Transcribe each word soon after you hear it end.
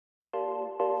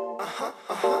What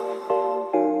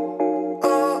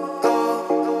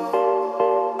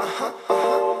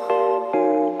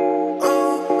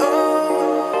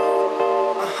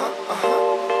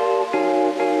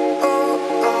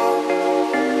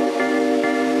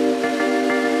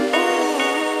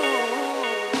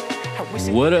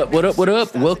up, what up, what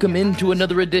up? Welcome into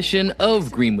another edition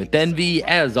of Green with Envy.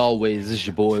 As always, this is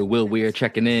your boy, Will Weir,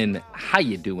 checking in. How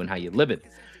you doing? How you living?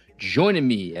 Joining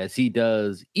me, as he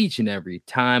does each and every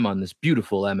time on this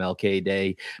beautiful MLK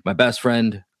Day, my best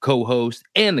friend, co-host,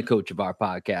 and the coach of our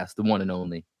podcast, the one and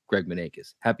only Greg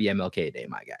Manakis. Happy MLK Day,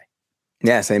 my guy.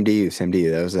 Yeah, same to you. Same to you.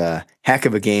 That was a heck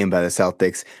of a game by the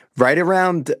Celtics. Right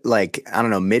around,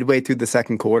 midway through the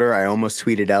second quarter, I almost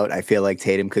tweeted out, I feel like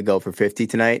Tatum could go for 50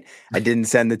 tonight. I didn't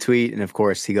send the tweet, and of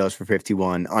course, he goes for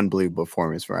 51. Unbelievable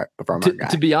performance from our guy.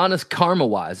 To be honest,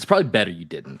 karma-wise, it's probably better you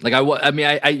didn't.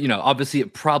 Obviously,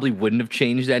 it probably wouldn't have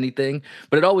changed anything,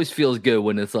 but it always feels good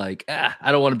when it's like, I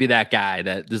don't want to be that guy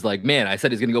that is like, man, I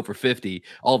said he's going to go for 50.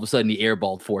 All of a sudden, he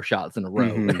airballed 4 shots in a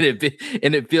row, and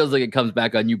it feels like it comes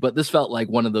back on you. But this felt like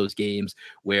one of those games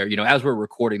where, as we're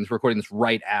recording this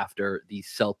right after the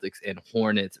Celtics and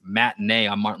Hornets matinee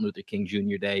on Martin Luther King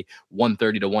Jr. Day,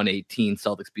 130 to 118.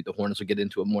 Celtics beat the Hornets. We'll get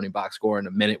into a morning box score in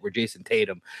a minute where Jason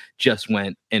Tatum just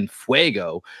went en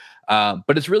fuego.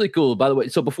 But it's really cool, by the way.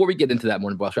 So before we get into that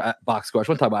morning box score, I just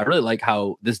want to talk about, I really like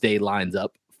how this day lines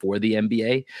up for the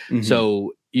NBA. Mm-hmm.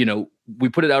 So, we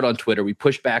put it out on Twitter. We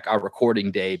pushed back our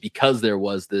recording day because there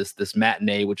was this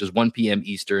matinee, which is 1 p.m.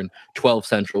 Eastern, 12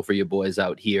 Central for you boys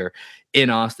out here in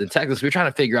Austin, Texas. We're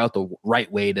trying to figure out the right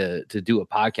way to do a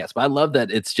podcast. But I love that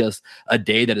it's just a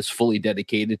day that is fully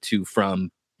dedicated to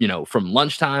from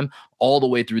lunchtime all the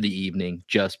way through the evening,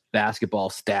 just basketball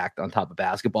stacked on top of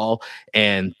basketball.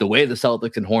 And the way the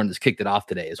Celtics and Hornets kicked it off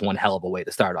today is one hell of a way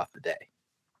to start off the day.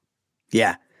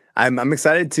 Yeah. I'm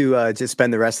excited to just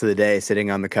spend the rest of the day sitting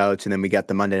on the couch, and then we got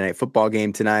the Monday Night Football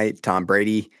game tonight. Tom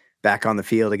Brady back on the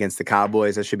field against the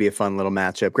Cowboys. That should be a fun little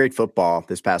matchup. Great football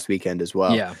this past weekend as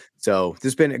well. Yeah. So this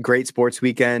has been a great sports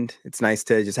weekend. It's nice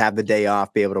to just have the day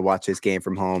off, be able to watch this game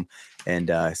from home, and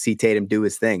see Tatum do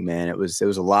his thing, man. It was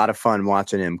a lot of fun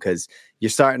watching him because you're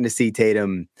starting to see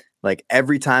Tatum. Like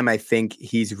every time I think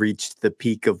he's reached the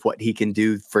peak of what he can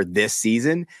do for this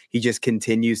season, he just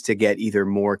continues to get either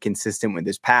more consistent with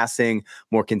his passing,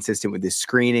 more consistent with his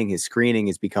screening. His screening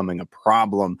is becoming a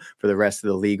problem for the rest of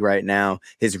the league right now.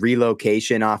 His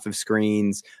relocation off of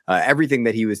screens, everything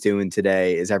that he was doing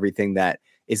today is everything that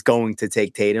is going to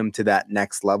take Tatum to that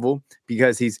next level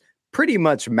because he's pretty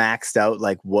much maxed out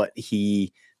like what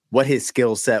his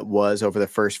skill set was over the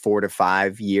first 4 to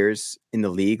 5 years in the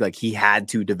league. Like he had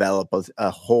to develop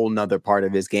a whole nother part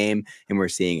of his game, and we're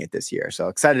seeing it this year. So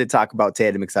excited to talk about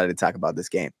Tatum, excited to talk about this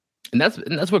game. And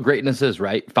that's what greatness is,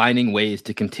 right? Finding ways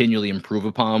to continually improve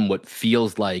upon what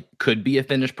feels like could be a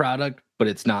finished product, but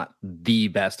it's not the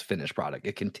best finished product.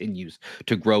 It continues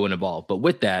to grow and evolve. But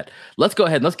with that, let's go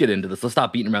ahead and let's get into this. Let's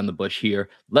stop beating around the bush here.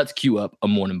 Let's cue up a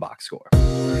morning box score.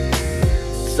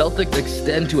 Celtics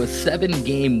extend to a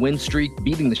 7-game win streak,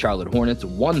 beating the Charlotte Hornets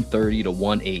 130 to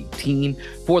 118.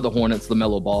 For the Hornets,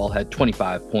 LaMelo Ball had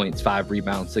 25 points, 5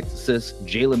 rebounds, 6 assists.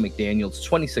 Jalen McDaniels,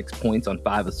 26 points on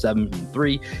 5 of 7 from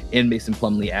 3. And Mason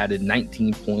Plumlee added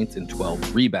 19 points and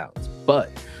 12 rebounds.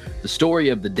 But the story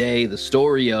of the day, the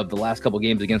story of the last couple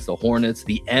games against the Hornets,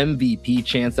 the MVP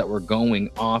chants that were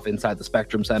going off inside the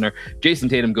Spectrum Center. Jason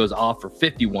Tatum goes off for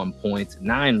 51 points,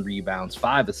 9 rebounds,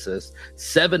 5 assists,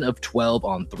 7 of 12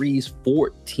 on threes,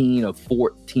 14 of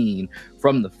 14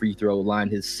 from the free throw line.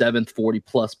 His 7th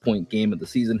 40-plus point game of the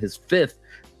season, his 5th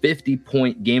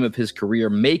 50-point game of his career,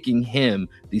 making him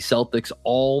the Celtics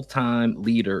all-time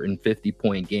leader in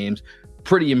 50-point games.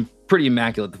 Pretty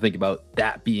immaculate to think about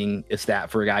that being a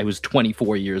stat for a guy who's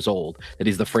 24 years old, that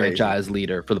he's the franchise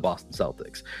leader for the Boston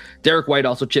Celtics. Derek White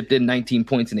also chipped in 19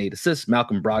 points and 8 assists.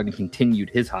 Malcolm Brogdon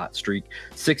continued his hot streak,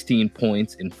 16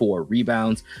 points and 4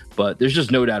 rebounds. But there's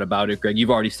just no doubt about it, Greg. You've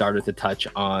already started to touch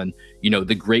on,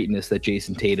 the greatness that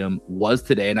Jason Tatum was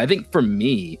today. And I think for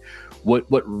me, what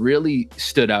really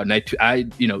stood out, and I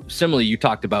similarly, you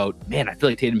talked about, man, I feel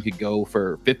like Tatum could go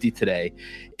for 50 today,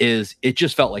 is it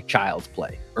just felt like child's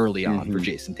play early on for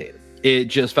Jason Tatum. It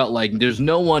just felt like there's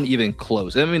no one even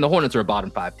close. I mean, the Hornets are a bottom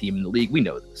 5 team in the league. We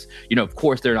know this. Of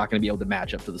course, they're not going to be able to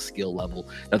match up to the skill level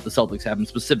that the Celtics have, and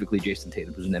specifically Jason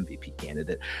Tatum, who's an MVP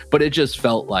candidate. But it just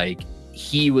felt like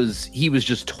he was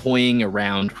just toying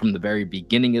around from the very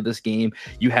beginning of this game.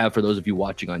 You have, for those of you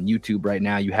watching on YouTube right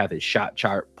now, you have his shot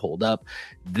chart pulled up.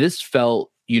 This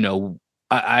felt,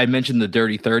 I mentioned the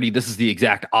dirty 30. This is the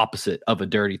exact opposite of a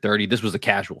dirty 30. This was a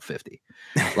casual 50.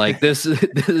 Like this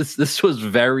was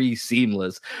very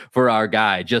seamless for our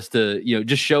guy, just to,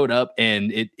 just showed up,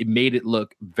 and it made it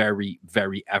look very,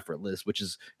 very effortless, which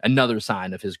is another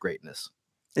sign of his greatness.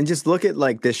 And just look at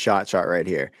like this shot right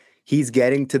here. He's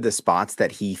getting to the spots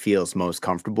that he feels most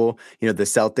comfortable. The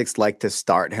Celtics like to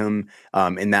start him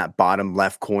in that bottom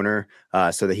left corner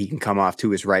so that he can come off to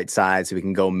his right side, so he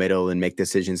can go middle and make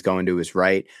decisions going to his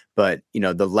right. But,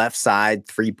 the left side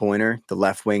 3-pointer, the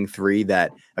left wing 3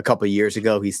 that a couple of years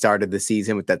ago he started the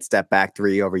season with that step back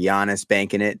 3 over Giannis,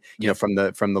 banking it, from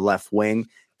the left wing.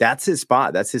 That's his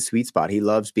spot. That's his sweet spot. He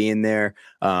loves being there.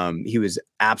 He was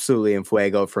absolutely in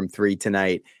fuego from 3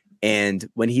 tonight. And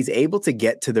when he's able to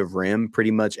get to the rim pretty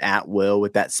much at will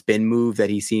with that spin move that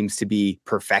he seems to be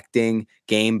perfecting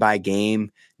game by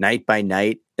game, night by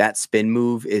night, that spin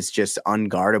move is just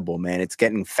unguardable, man. It's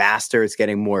getting faster. It's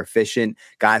getting more efficient.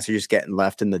 Guys are just getting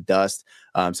left in the dust.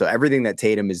 So everything that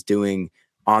Tatum is doing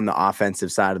on the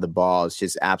offensive side of the ball is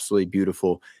just absolutely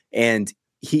beautiful. And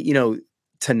he,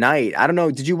 tonight, I don't know,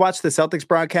 did you watch the Celtics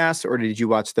broadcast or did you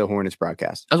watch the Hornets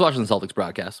broadcast? I was watching the Celtics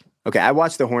broadcast. Okay, I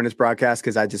watched the Hornets broadcast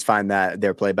because I just find that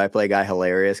their play-by-play guy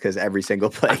hilarious because every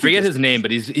single play. I forget his name,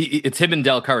 but it's him and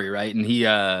Del Curry, right? And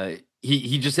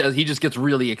he just gets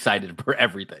really excited for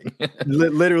everything.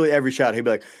 Literally every shot, he'd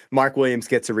be like, Mark Williams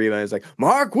gets a rebound. He's like,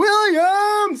 Mark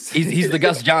Williams! He's the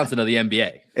Gus Johnson of the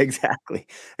NBA. Exactly.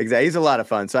 He's a lot of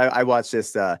fun. So I watched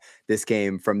this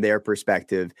game from their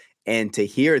perspective, and to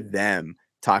hear them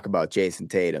talk about Jason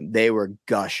Tatum, they were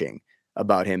gushing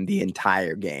about him the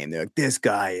entire game. They're like, this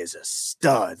guy is a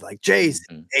stud. Like,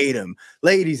 Jason Tatum,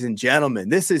 ladies and gentlemen,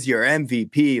 this is your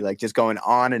MVP. Like, just going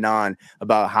on and on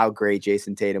about how great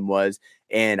Jason Tatum was.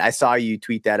 And I saw you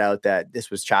tweet that out, that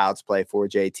this was child's play for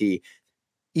JT.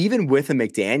 Even with the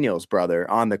McDaniels brother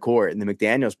on the court, and the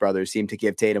McDaniels brothers seem to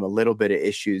give Tatum a little bit of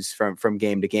issues from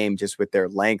game to game just with their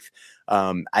length.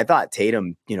 I thought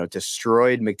Tatum,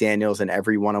 destroyed McDaniels in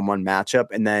every one-on-one matchup.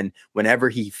 And then whenever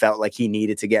he felt like he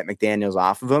needed to get McDaniels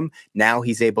off of him, now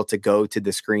he's able to go to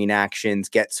the screen actions,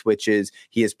 get switches.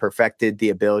 He has perfected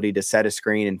the ability to set a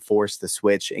screen and force the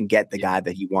switch and get the guy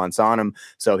that he wants on him.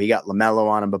 So he got LaMelo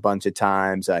on him a bunch of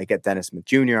times. He got Dennis Smith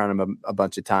Jr. on him a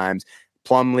bunch of times.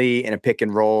 Plumlee in a pick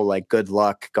and roll, like, good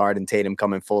luck guarding Tatum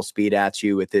coming full speed at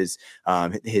you with his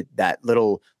that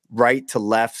little right to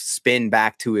left spin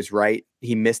back to his right.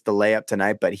 He missed the layup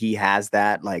tonight, but he has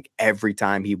that like every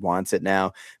time he wants it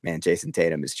now. Man, Jason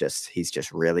Tatum is he's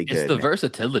just really good. It's the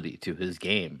versatility to his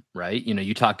game, right?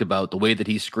 You talked about the way that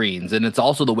he screens, and it's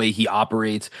also the way he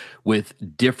operates with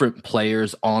different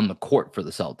players on the court for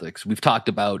the Celtics. We've talked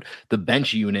about the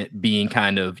bench unit being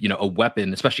kind of, a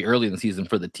weapon, especially early in the season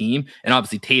for the team. And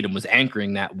obviously Tatum was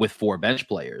anchoring that with 4 bench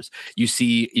players. You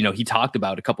see, he talked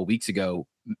about a couple weeks ago,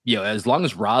 as long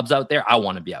as Rob's out there, I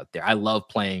want to be out there. I love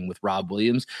playing with Rob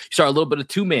Williams. You saw a little bit of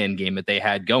 2-man game that they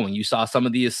had going. You saw some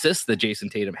of the assists that Jason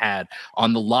Tatum had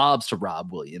on the lobs to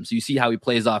Rob Williams. You see how he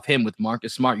plays off him with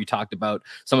Marcus Smart. You talked about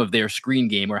some of their screen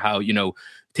game, or how,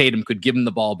 Tatum could give him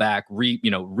the ball back,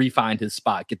 re-find his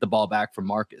spot, get the ball back from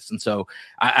Marcus. And so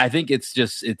I think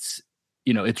it's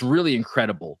really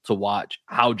incredible to watch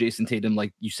how Jason Tatum,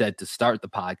 like you said, to start the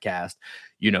podcast,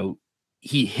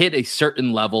 he hit a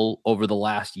certain level over the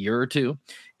last year or two.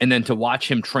 And then to watch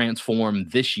him transform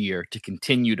this year to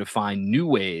continue to find new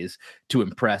ways to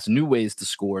impress, new ways to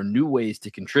score, new ways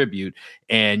to contribute.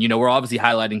 And, we're obviously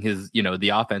highlighting his, the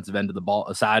offensive end of the ball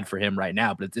aside for him right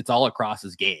now, but it's all across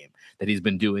his game that he's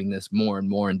been doing this more and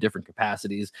more in different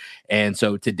capacities. And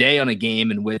so today, on a game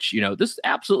in which, this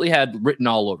absolutely had written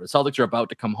all over. Celtics are about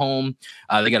to come home.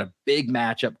 They got a big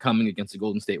matchup coming against the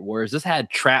Golden State Warriors. This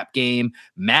had trap game,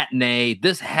 matinee.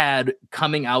 This had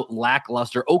coming out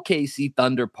lackluster OKC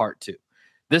Thunder Part 2.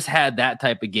 This had that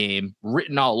type of game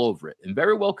written all over it, and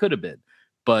very well could have been.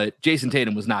 But Jason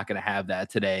Tatum was not going to have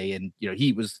that today. And,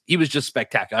 he was just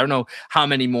spectacular. I don't know how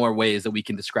many more ways that we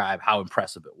can describe how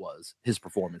impressive it was, his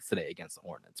performance today against the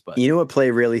Hornets. But what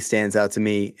play really stands out to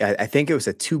me? I think it was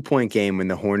a 2-point game when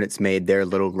the Hornets made their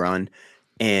little run.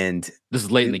 And this is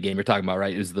late in the game you're talking about,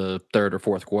 right? It was the 3rd or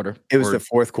 4th quarter. It was the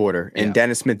 4th quarter. And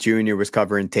Dennis Smith Jr. was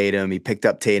covering Tatum. He picked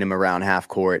up Tatum around half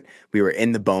court. We were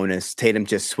in the bonus. Tatum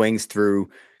just swings through,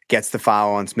 gets the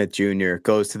foul on Smith Jr.,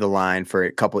 goes to the line for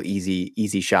a couple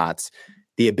easy shots.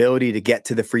 The ability to get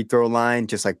to the free throw line,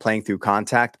 just like playing through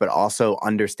contact, but also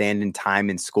understanding time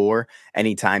and score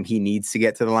anytime he needs to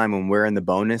get to the line when we're in the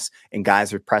bonus and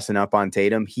guys are pressing up on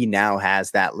Tatum. He now has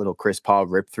that little Chris Paul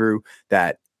rip through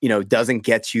that doesn't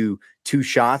get you 2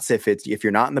 shots if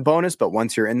you're not in the bonus, but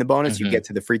once you're in the bonus, you get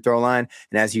to the free throw line.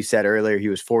 And as you said earlier, he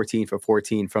was 14 for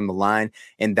 14 from the line.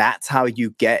 And that's how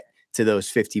you get to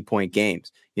those 50-point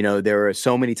games. There are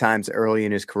so many times early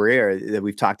in his career that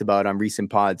we've talked about on recent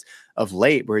pods of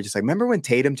late where just like, remember when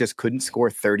Tatum just couldn't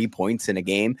score 30 points in a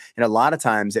game? And a lot of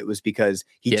times it was because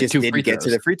he just didn't get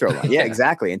to the free throw line. Yeah,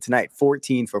 exactly. And tonight,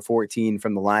 14 for 14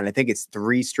 from the line. I think it's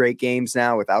 3 straight games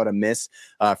now without a miss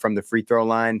from the free throw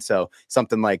line. So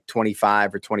something like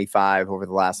 25 or 25 over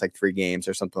the last 3 games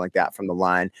or something like that from the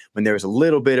line. When there was a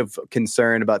little bit of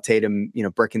concern about Tatum,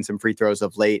 bricking some free throws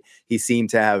of late, he seemed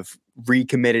to have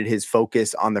recommitted his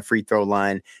focus on the free throw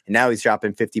line. And now he's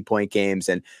dropping 50-point games.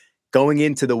 And going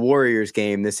into the Warriors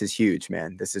game, this is huge,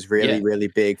 man. This is really, really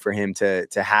big for him to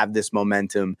have this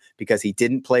momentum, because he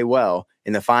didn't play well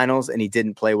in the finals and he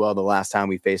didn't play well the last time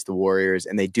we faced the Warriors.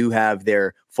 And they do have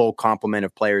their full complement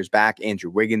of players back. Andrew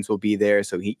Wiggins will be there.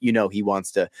 So he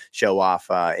wants to show off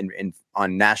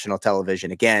on national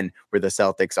television again, where the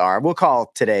Celtics are. We'll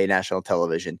call today national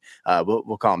television.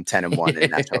 We'll call them 10-1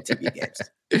 in national TV games.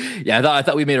 Yeah, I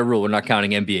thought we made a rule. We're not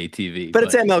counting NBA TV. But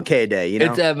it's MLK Day,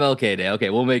 It's MLK Day. Okay,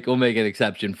 we'll make an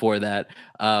exception for that.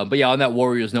 But yeah, on that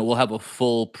Warriors note, we'll have a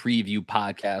full preview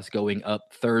podcast going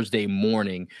up Thursday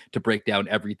morning to break down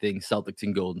everything Celtics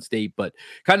and Golden State. But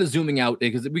kind of zooming out,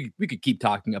 because we could keep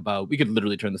talking about, we could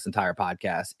literally turn this entire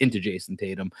podcast into Jason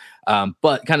Tatum.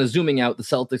 But kind of zooming out, the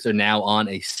Celtics are now on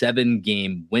a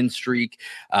 7-game win streak.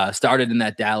 Started in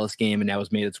that Dallas game and now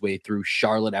has made its way through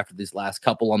Charlotte after these last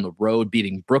couple on the road,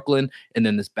 beating Brooklyn, and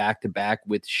then this back-to-back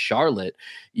with Charlotte.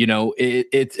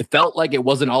 It felt like it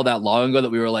wasn't all that long ago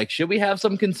that we were like, should we have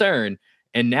some concern?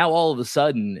 And now all of a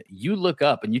sudden you look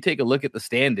up and you take a look at the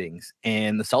standings,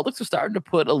 and the Celtics are starting to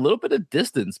put a little bit of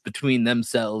distance between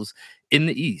themselves in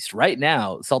the East. Right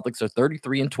now, Celtics are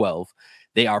 33-12.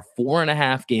 They are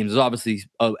 4.5 games. There's obviously,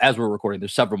 as we're recording,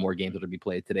 there's several more games that will be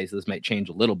played today, so this might change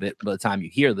a little bit by the time you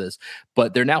hear this.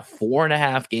 But they're now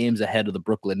 4.5 games ahead of the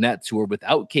Brooklyn Nets, who are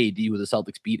without KD, who the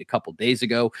Celtics beat a couple days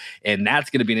ago. And that's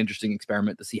going to be an interesting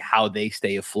experiment to see how they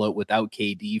stay afloat without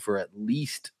KD for at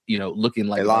least, looking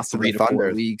like they lost 3 to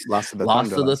 4 weeks. Lost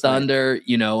to the Thunder.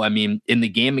 In the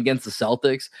game against the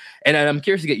Celtics. And I'm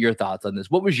curious to get your thoughts on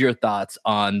this. What was your thoughts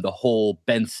on the whole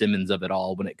Ben Simmons of it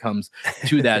all when it comes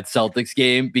to that Celtics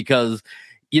game? Because,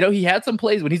 he had some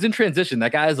plays when he's in transition.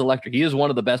 That guy is electric. He is one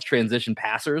of the best transition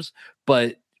passers,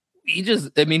 but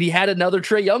he had another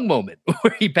Trae Young moment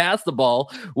where he passed the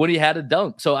ball when he had a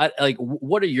dunk. So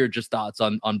what are your just thoughts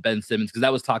on Ben Simmons? Because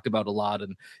that was talked about a lot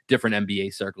in different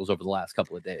NBA circles over the last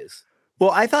couple of days.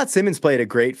 Well, I thought Simmons played a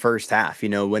great first half.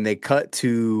 When they cut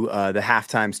to the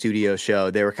halftime studio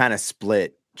show, they were kind of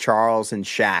split. Charles and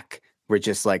Shaq were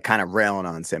just kind of railing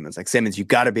on Simmons. Like, Simmons, you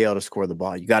got to be able to score the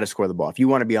ball. You got to score the ball. If you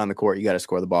want to be on the court, you got to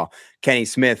score the ball. Kenny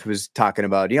Smith was talking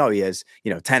about, he has,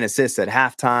 10 assists at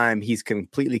halftime. He's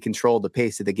completely controlled the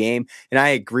pace of the game. And I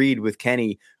agreed with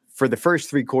Kenny. For the first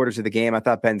 3 quarters of the game, I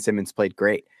thought Ben Simmons played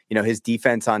great. His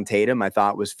defense on Tatum, I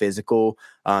thought, was physical.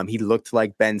 He looked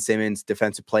like Ben Simmons,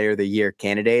 Defensive Player of the Year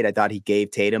candidate. I thought he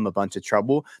gave Tatum a bunch of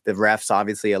trouble. The refs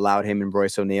obviously allowed him and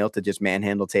Royce O'Neal to just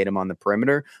manhandle Tatum on the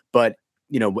perimeter. But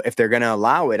if they're going to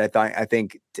allow it, I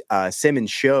think Simmons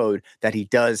showed that he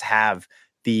does have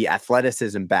the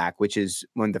athleticism back, which is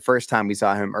when the first time we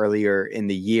saw him earlier in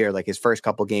the year, his first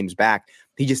couple games back,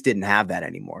 he just didn't have that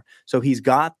anymore. So he's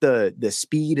got the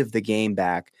speed of the game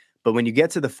back. But when you get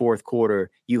to the fourth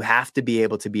quarter, you have to be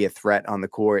able to be a threat on the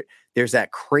court. There's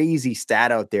that crazy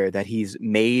stat out there that he's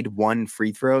made 1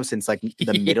 free throw since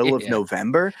the middle of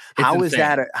November. How is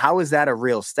that a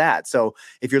real stat? So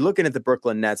if you're looking at the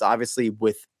Brooklyn Nets, obviously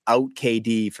without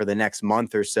KD for the next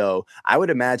month or so, I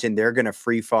would imagine they're going to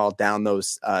free fall down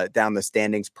down the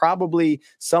standings, probably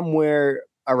somewhere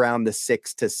around the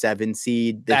 6 to 7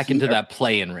 seed. Back into that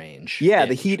play-in range. Yeah,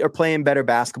 the Heat are playing better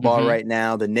basketball right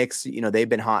now. The Knicks, they've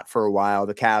been hot for a while.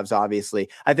 The Cavs, obviously.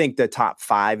 I think the top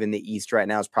 5 in the East right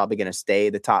now is probably going to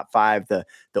stay the top 5. The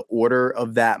order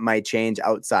of that might change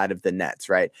outside of the Nets,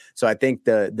 right? So I think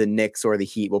the Knicks or the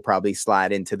Heat will probably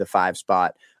slide into the 5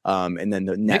 spot. And then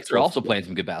the Knicks are also playing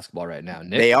some good basketball right now.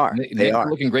 They are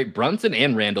looking great. Brunson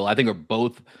and Randall, I think, are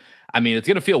both. It's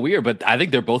going to feel weird, but I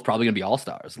think they're both probably going to be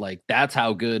all-stars. That's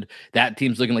how good that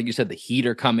team's looking. Like you said, the Heat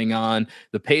are coming on.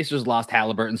 The Pacers lost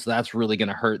Halliburton, so that's really going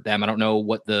to hurt them. I don't know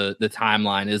what the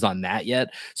timeline is on that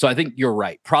yet. So I think you're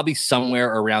right. Probably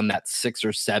somewhere around that 6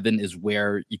 or 7 is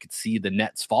where you could see the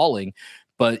Nets falling.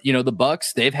 But, the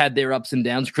Bucks, they've had their ups and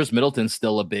downs. Chris Middleton's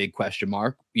still a big question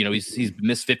mark. He's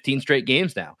missed 15 straight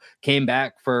games now. Came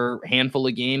back for a handful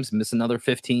of games, missed another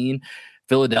 15.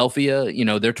 Philadelphia,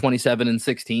 they're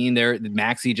 27-16.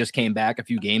 Maxey just came back a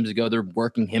few games ago. They're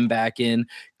working him back in.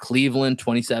 Cleveland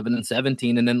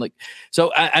 27-17. And then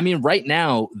so I mean, right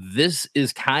now, this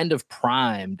is kind of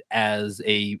primed as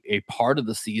a part of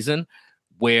the season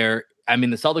where, I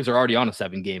mean, the Celtics are already on a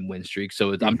 7-game win streak.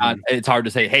 So it's hard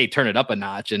to say, hey, turn it up a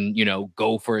notch and,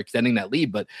 go for extending that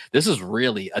lead. But this is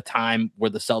really a time where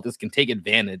the Celtics can take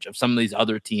advantage of some of these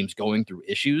other teams going through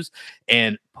issues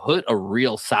and put a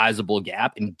real sizable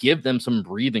gap and give them some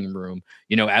breathing room,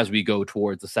 as we go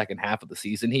towards the second half of the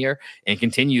season here and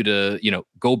continue to,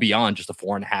 go beyond just a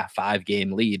 4.5,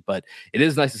 5-game lead. But it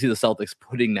is nice to see the Celtics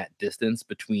putting that distance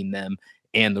between them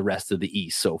and the rest of the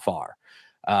East so far.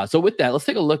 So with that, let's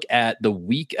take a look at the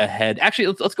week ahead. Actually,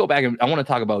 let's go back, and I want to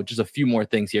talk about just a few more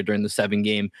things here during the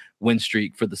 7-game win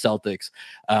streak for the Celtics.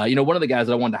 One of the guys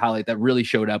that I wanted to highlight that really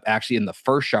showed up actually in the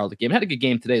first Charlotte game, had a good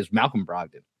game today, is Malcolm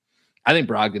Brogdon. I think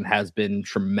Brogdon has been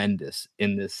tremendous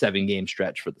in this 7-game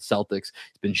stretch for the Celtics.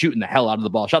 He's been shooting the hell out of the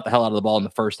ball, shot the hell out of the ball in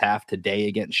the first half today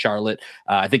against Charlotte.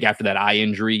 I think after that eye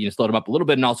injury, slowed him up a little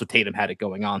bit, and also Tatum had it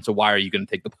going on. So why are you going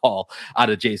to take the ball out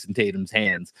of Jason Tatum's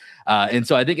hands? And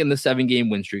so I think in the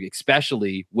 7-game win streak,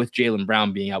 especially with Jaylen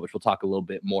Brown being out, which we'll talk a little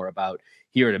bit more about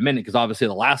here in a minute, because obviously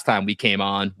the last time we came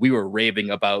on, we were raving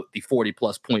about the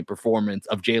 40-plus point performance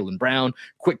of Jaylen Brown.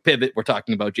 Quick pivot, we're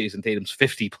talking about Jason Tatum's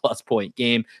 50-plus point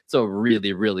game. It's a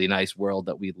really, really nice world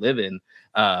that we live in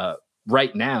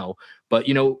right now. But,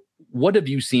 what have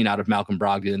you seen out of Malcolm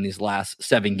Brogdon in these last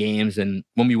 7 games? And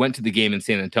when we went to the game in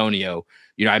San Antonio,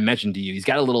 I mentioned to you, he's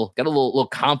got a little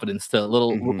confidence, to a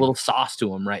little sauce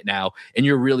to him right now. And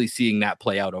you're really seeing that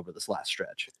play out over this last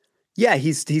stretch. Yeah,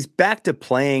 he's back to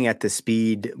playing at the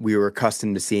speed we were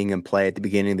accustomed to seeing him play at the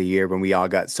beginning of the year, when we all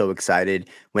got so excited.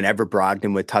 Whenever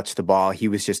Brogdon would touch the ball, he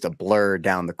was just a blur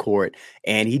down the court.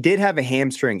 And he did have a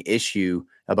hamstring issue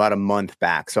about a month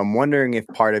back. So I'm wondering if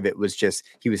part of it was just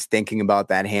he was thinking about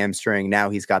that hamstring. Now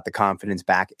he's got the confidence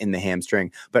back in the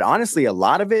hamstring. But honestly, a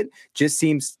lot of it just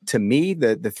seems to me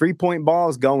the 3-point ball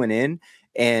is going in,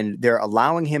 and they're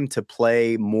allowing him to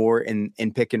play more in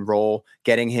pick and roll,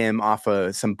 getting him off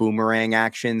of some boomerang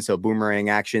actions. So boomerang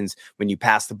actions, when you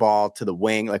pass the ball to the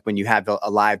wing, like when you have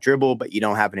a live dribble, but you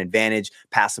don't have an advantage,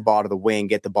 pass the ball to the wing,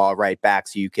 get the ball right back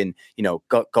so you can,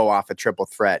 go off a triple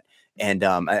threat and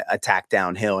attack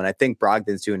downhill. And I think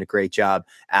Brogdon's doing a great job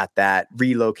at that.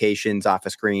 Relocations off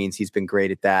of screens, he's been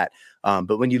great at that.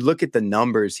 But when you look at the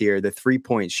numbers here, the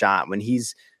 3-point shot, when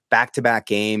he's back-to-back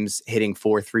games hitting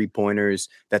 4 3-pointers,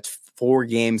 that's 4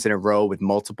 games in a row with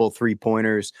multiple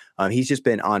 3-pointers. He's just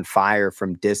been on fire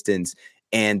from distance.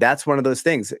 And that's one of those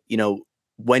things,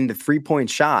 when the 3-point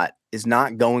shot is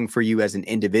not going for you as an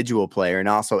individual player and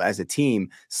also as a team,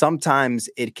 sometimes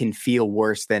it can feel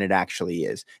worse than it actually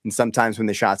is. And sometimes when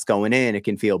the shot's going in, it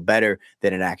can feel better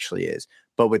than it actually is.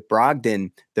 But with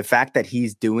Brogdon, the fact that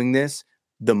he's doing this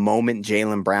the moment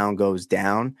Jaylen Brown goes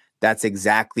down, that's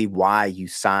exactly why you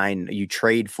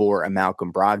trade for a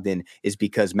Malcolm Brogdon, is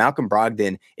because Malcolm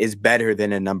Brogdon is better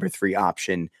than a number 3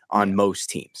 option on most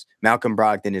teams. Malcolm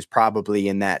Brogdon is probably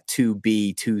in that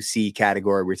 2B, 2C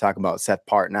category. We're talking about Seth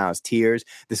Partnow's tiers.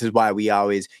 This is why we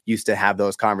always used to have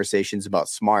those conversations about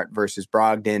Smart versus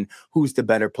Brogdon, who's the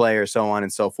better player, so on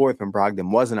and so forth, when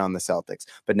Brogdon wasn't on the Celtics.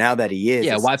 But now that he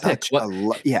is, why pick?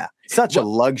 Such a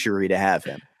luxury to have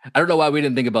him. I don't know why we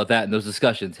didn't think about that in those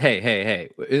discussions. Hey,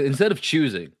 instead of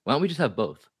choosing, why don't we just have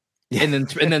both? Yeah. And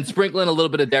then sprinkle in a little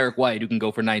bit of Derek White, who can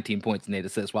go for 19 points and 8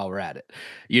 assists while we're at it.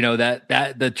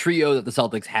 That the trio that the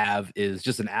Celtics have is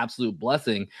just an absolute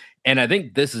blessing. And I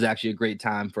think this is actually a great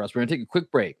time for us. We're going to take a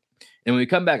quick break. And when we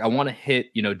come back, I want to hit,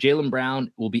 Jaylen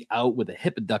Brown will be out with a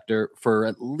hip adductor for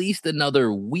at least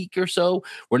another week or so.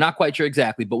 We're not quite sure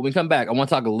exactly, but when we come back, I want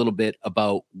to talk a little bit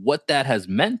about what that has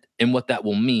meant and what that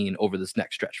will mean over this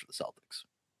next stretch for the Celtics.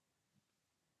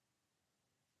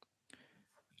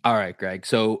 All right, Greg.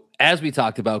 So as we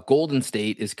talked about, Golden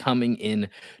State is coming in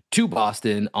to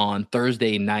Boston on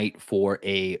Thursday night for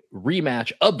a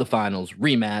rematch of the finals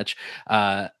rematch,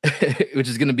 which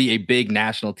is going to be a big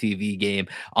national TV game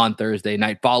on Thursday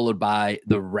night, followed by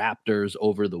the Raptors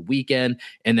over the weekend,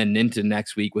 and then into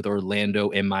next week with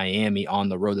Orlando and Miami on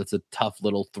the road. That's a tough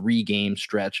little 3-game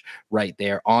stretch right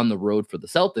there on the road for the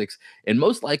Celtics. And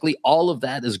most likely all of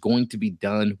that is going to be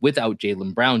done without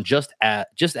Jaylen Brown, just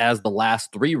as the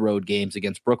last 3 road games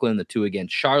against Brooklyn, the 2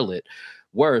 against Charlotte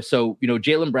were. So,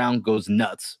 Jaylen Brown goes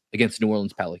nuts against New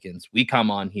Orleans Pelicans. We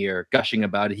come on here gushing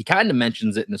about it. He kind of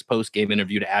mentions it in his post-game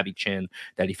interview to Abby Chin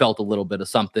that he felt a little bit of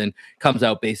something. Comes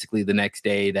out basically the next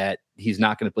day that he's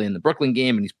not going to play in the Brooklyn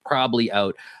game, and he's probably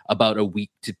out about a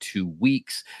week to 2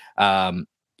 weeks.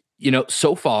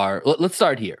 So far, let's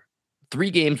start here. 3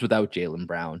 games without Jaylen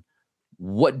Brown,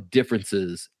 what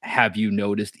differences have you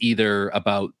noticed either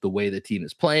about the way the team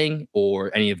is playing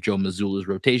or any of Joe Mazzulla's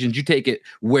rotations? You take it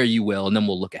where you will, and then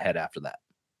we'll look ahead after that.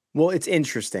 Well, it's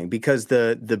interesting because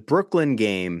the Brooklyn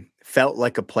game felt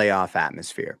like a playoff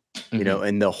atmosphere,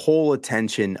 and the whole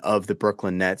attention of the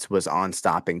Brooklyn Nets was on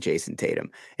stopping Jason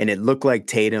Tatum. And it looked like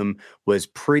Tatum was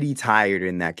pretty tired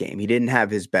in that game. He didn't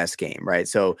have his best game, right?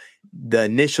 So the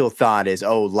initial thought is,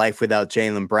 oh, life without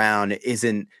Jaylen Brown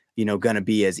isn't, going to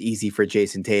be as easy for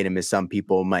Jason Tatum as some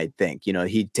people might think.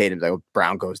 Tatum's like,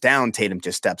 Brown goes down, Tatum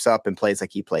just steps up and plays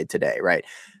like he played today, right?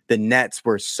 The Nets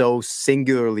were so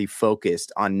singularly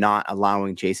focused on not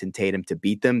allowing Jason Tatum to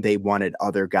beat them. They wanted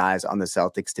other guys on the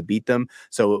Celtics to beat them.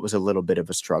 So it was a little bit of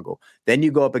a struggle. Then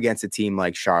you go up against a team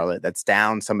like Charlotte that's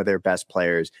down some of their best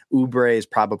players. Oubre is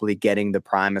probably getting the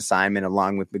prime assignment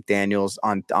along with McDaniels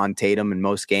on Tatum in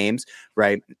most games,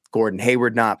 right? Gordon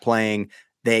Hayward not playing.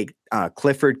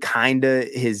 Clifford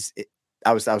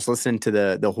I was listening to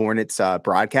the Hornets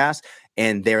broadcast,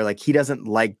 and they're like, he doesn't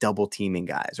like double teaming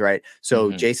guys, right?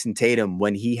 So Jason Tatum,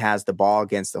 when he has the ball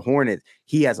against the Hornets,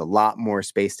 he has a lot more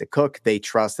space to cook. They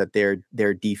trust that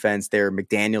their defense, their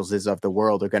McDanielses of the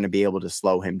world, are going to be able to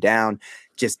slow him down.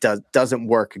 Just doesn't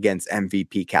work against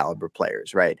MVP caliber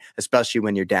players, right? Especially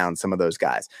when you're down some of those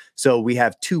guys. So we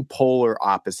have two polar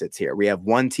opposites here. We have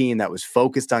one team that was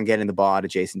focused on getting the ball out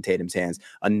of Jason Tatum's hands.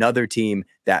 Another team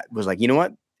that was like, you know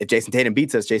what? If Jason Tatum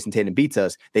beats us, Jason Tatum beats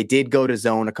us. They did go to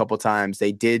zone a couple times.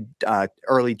 They did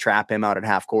early trap him out at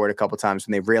half court a couple times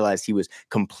when they realized he was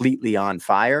completely on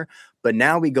fire. But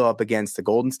now we go up against the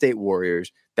Golden State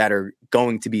Warriors that are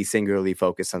going to be singularly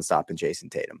focused on stopping Jason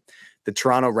Tatum. The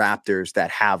Toronto Raptors that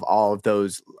have all of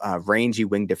those rangy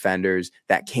wing defenders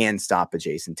that can stop a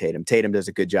Jason Tatum. Tatum does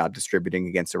a good job distributing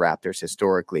against the Raptors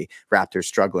historically. Raptors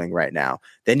struggling right now.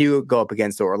 Then you go up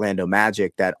against the Orlando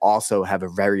Magic that also have a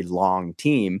very long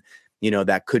team,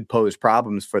 that could pose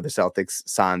problems for the Celtics,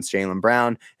 sans Jaylen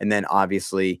Brown. And then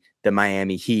obviously the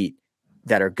Miami Heat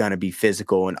that are going to be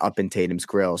physical and up in Tatum's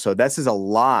grill. So this is a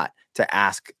lot to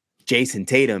ask Jason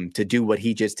Tatum to do what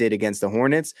he just did against the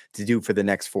Hornets to do for the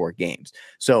next 4 games.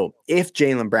 So if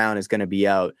Jaylen Brown is going to be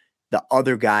out, the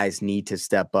other guys need to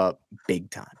step up big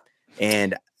time.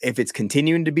 And if it's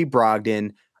continuing to be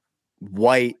Brogdon,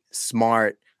 White,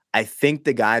 Smart, I think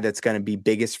the guy that's going to be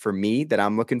biggest for me that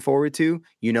I'm looking forward to,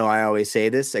 I always say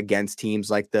this against teams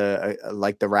like the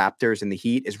Raptors and the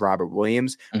Heat, is Robert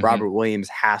Williams. Robert Williams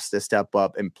has to step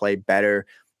up and play better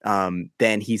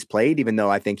than he's played, even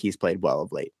though I think he's played well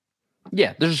of late.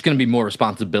 Yeah, there's just going to be more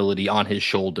responsibility on his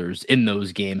shoulders in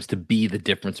those games to be the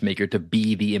difference maker, to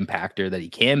be the impactor that he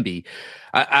can be.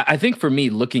 I think for me,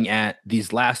 looking at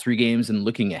these last 3 games and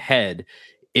looking ahead,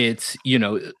 it's,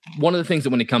 one of the things that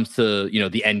when it comes to,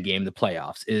 the end game, the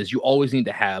playoffs, is you always need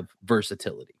to have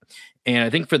versatility. And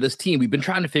I think for this team, we've been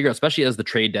trying to figure out, especially as the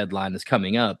trade deadline is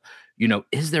coming up,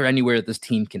 is there anywhere that this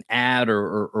team can add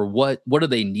or what do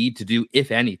they need to do,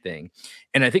 if anything?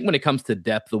 And I think when it comes to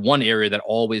depth, the one area that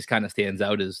always kind of stands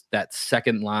out is that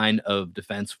second line of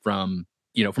defense from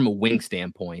a wing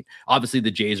standpoint. Obviously, the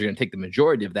Jays are going to take the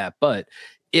majority of that, but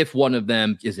if one of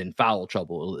them is in foul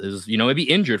trouble, is, maybe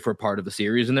injured for part of the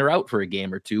series and they're out for a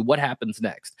game or two, what happens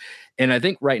next? And I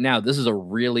think right now, this is a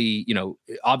really,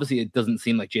 obviously it doesn't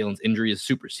seem like Jaylen's injury is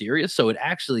super serious. So it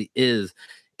actually is,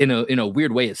 in a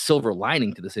weird way, a silver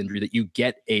lining to this injury that you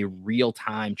get a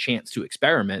real-time chance to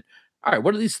experiment. All right,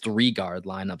 what do these 3 guard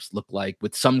lineups look like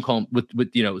with some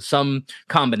some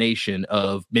combination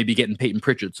of maybe getting Peyton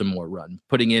Pritchard some more run,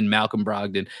 putting in Malcolm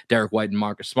Brogdon, Derek White, and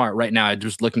Marcus Smart. Right now, I'm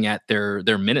just looking at their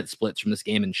minute splits from this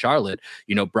game in Charlotte.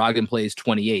 Brogdon plays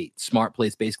 28, Smart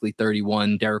plays basically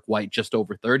 31, Derek White just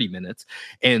over 30 minutes.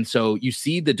 And so you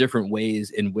see the different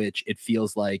ways in which it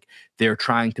feels like they're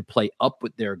trying to play up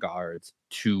with their guards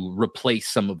to replace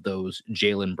some of those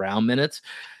Jaylen Brown minutes.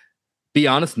 Be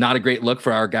honest, not a great look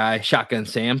for our guy Shotgun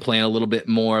Sam, playing a little bit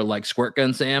more like Squirt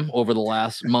Gun Sam over the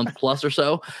last month plus or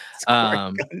so.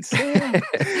 It's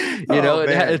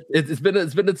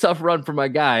been a tough run for my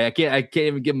guy. I can't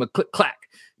even give him a click clack.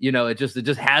 It just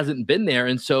hasn't been there.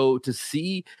 And so to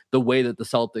see the way that the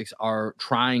Celtics are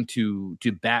trying to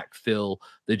backfill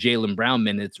the Jaylen Brown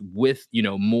minutes with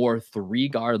more 3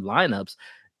 guard lineups,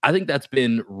 I think that's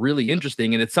been really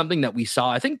interesting. And it's something that we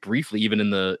saw, I think, briefly, even in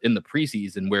the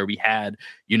preseason, where we had,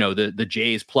 the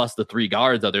Jays plus the 3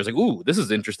 guards out there. It's like, ooh, this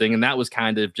is interesting. And that was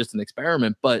kind of just an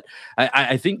experiment. But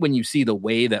I think when you see the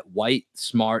way that White,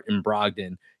 Smart, and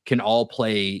Brogdon can all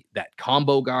play that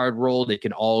combo guard role, they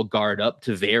can all guard up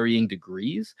to varying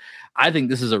degrees. I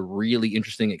think this is a really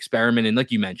interesting experiment. And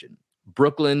like you mentioned,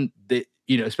 Brooklyn,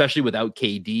 especially without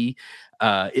KD,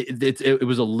 it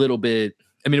was a little bit.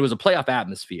 I mean, it was a playoff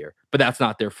atmosphere, but that's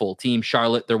not their full team.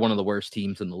 Charlotte, they're one of the worst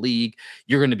teams in the league.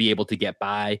 You're going to be able to get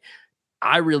by.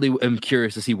 I really am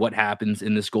curious to see what happens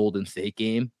in this Golden State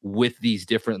game with these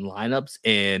different lineups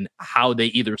and how they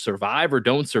either survive or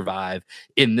don't survive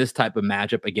in this type of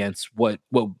matchup against what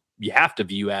you have to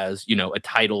view as, a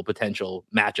title potential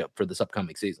matchup for this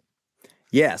upcoming season.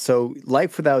 Yeah, so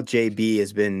life without JB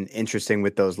has been interesting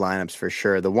with those lineups for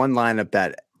sure. The one lineup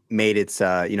that made its,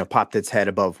 popped its head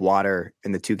above water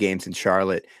in the 2 games in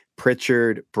Charlotte,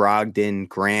 Pritchard, Brogdon,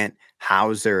 Grant,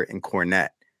 Hauser, and Kornet.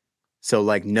 So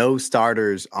like no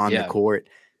starters on the court.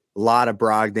 A lot of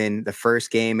Brogdon. The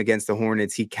first game against the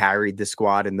Hornets, he carried the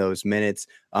squad in those minutes.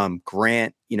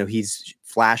 Grant, he's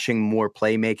flashing more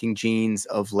playmaking genes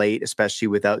of late, especially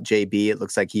without JB. It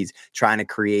looks like he's trying to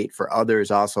create for others,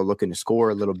 also looking to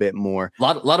score a little bit more. A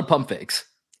lot of pump fakes.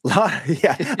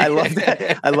 Yeah, I love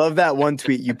that. I love that one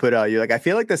tweet you put out. You're like, I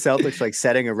feel like the Celtics like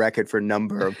setting a record for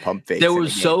number of pump fakes. There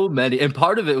was so many, and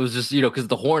part of it was just because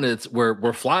the Hornets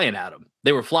were flying at him.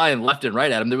 They were flying left and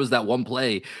right at him. There was that one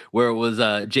play where it was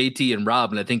JT and Rob,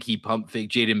 and I think he pump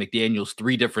faked Jaden McDaniels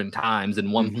 3 different times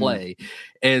in one play.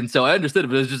 And so I understood it,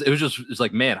 but it's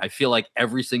like, man, I feel like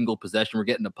every single possession we're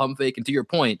getting a pump fake. And to your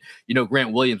point,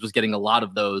 Grant Williams was getting a lot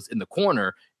of those in the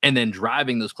corner and then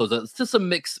driving those closeouts to some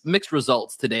mixed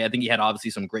results today. I think he had obviously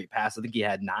some great passes. I think he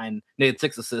had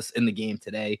 6 assists in the game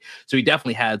today. So he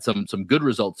definitely had some good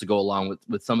results to go along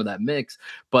with some of that mix.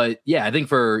 But yeah, I think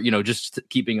for, just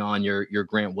keeping on your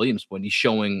Grant Williams point, he's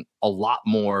showing a lot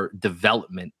more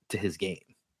development to his game.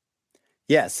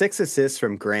 Yeah, 6 assists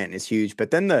from Grant is huge.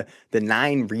 But then the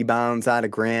 9 rebounds out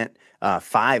of Grant,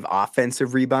 5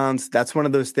 offensive rebounds. That's one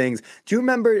of those things. Do you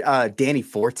remember Danny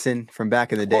Fortson from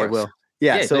back in the day, Will?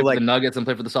 Yeah, so like the Nuggets and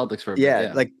played for the Celtics for a bit.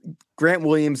 Yeah, like Grant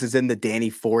Williams is in the Danny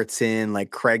Fortson,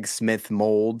 like Craig Smith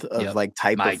mold of like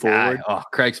type of forward. Oh,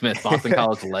 Craig Smith, Boston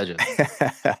College legend.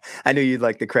 I knew you'd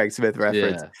like the Craig Smith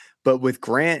reference. Yeah. But with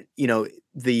Grant,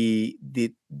 the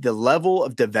level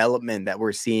of development that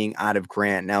we're seeing out of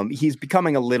Grant now, he's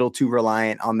becoming a little too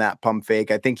reliant on that pump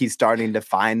fake. I think he's starting to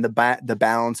find the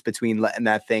balance between letting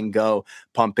that thing go,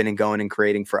 pumping and going and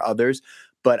creating for others.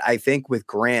 But I think with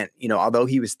Grant, although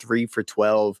he was 3 for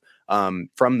 12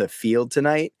 from the field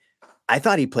tonight, I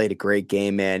thought he played a great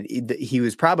game, man. He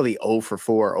was probably 0 for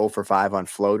 4, 0 for 5 on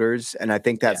floaters. And I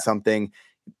think that's something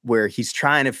where he's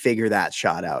trying to figure that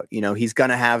shot out. He's going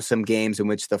to have some games in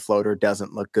which the floater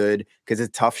doesn't look good because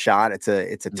it's a tough shot. It's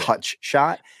a touch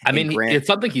shot. I mean, it's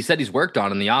something he said he's worked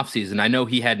on in the offseason. I know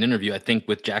he had an interview, I think,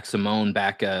 with Jack Simone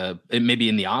back maybe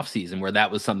in the offseason where that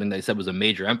was something they said was a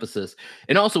major emphasis.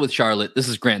 And also with Charlotte, this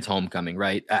is Grant's homecoming,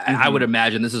 right? I would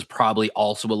imagine this is probably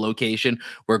also a location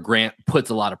where Grant puts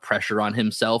a lot of pressure on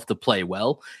himself to play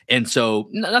well. And so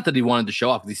not that he wanted to show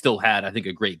off, he still had, I think,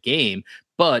 a great game.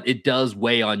 But it does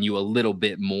weigh on you a little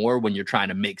bit more when you're trying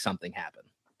to make something happen.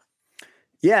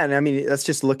 Yeah, and I mean, let's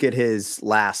just look at his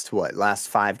last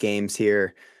 5 games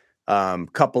here.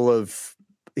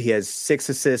 He has 6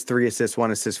 assists, 3 assists, 1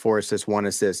 assist, 4 assists, 1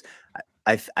 assist.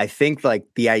 I think like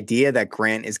the idea that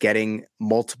Grant is getting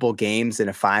multiple games in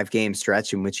a 5-game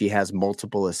stretch in which he has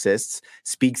multiple assists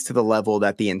speaks to the level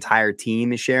that the entire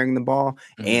team is sharing the ball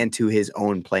and to his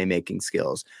own playmaking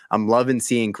skills. I'm loving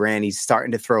seeing Grant. He's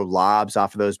starting to throw lobs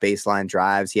off of those baseline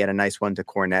drives. He had a nice one to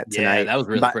Kornet tonight. Yeah, that was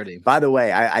really pretty. By the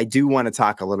way, I do want to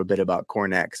talk a little bit about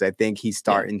Kornet because I think he's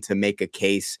starting to make a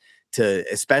case to,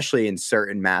 especially in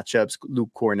certain matchups, Luke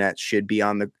Kornet should be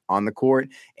on the court.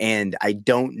 And I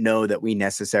don't know that we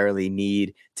necessarily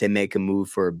need to make a move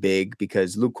for a big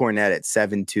because Luke Kornet at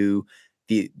 7'2",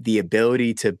 the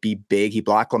ability to be big, he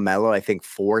blocked LaMelo, I think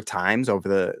 4 times over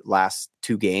the last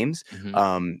 2 games.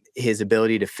 His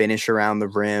ability to finish around the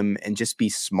rim and just be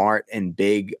smart and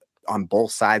big on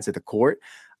both sides of the court.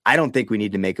 I don't think we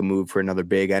need to make a move for another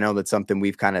big. I know that's something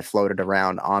we've kind of floated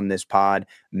around on this pod.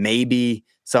 Maybe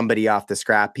somebody off the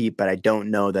scrap heap, but I don't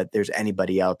know that there's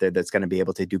anybody out there that's going to be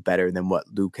able to do better than what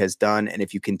Luke has done. And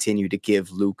if you continue to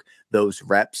give Luke those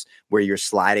reps where you're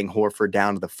sliding Horford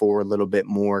down to the 4 a little bit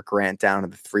more, Grant down to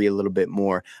the 3 a little bit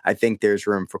more, I think there's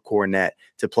room for Kornet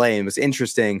to play. And it was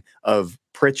interesting of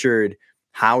Pritchard,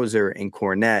 Hauser, and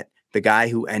Kornet, the guy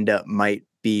who might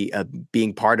be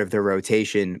being part of the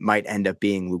rotation might end up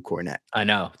being Luke Kornet. I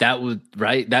know that was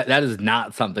right. That is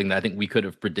not something that I think we could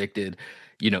have predicted,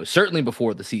 certainly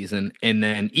before the season. And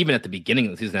then even at the beginning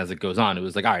of the season, as it goes on, it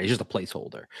was like, all right, he's just a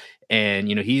placeholder. And,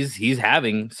 he's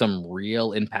having some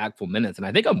real impactful minutes. And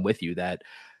I think I'm with you that,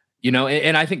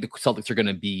 and I think the Celtics are going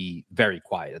to be very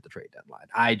quiet at the trade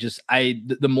deadline.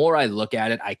 The more I look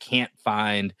at it, I can't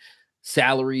find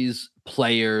salaries,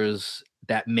 players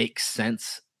that make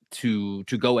sense to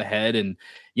go ahead and,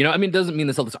 I mean, it doesn't mean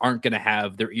the Celtics aren't going to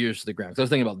have their ears to the ground. 'Cause I was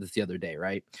thinking about this the other day,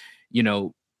 right? You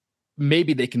know,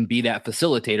 maybe they can be that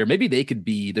facilitator. Maybe they could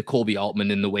be the Colby Altman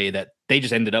in the way that they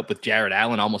just ended up with Jared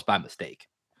Allen almost by mistake.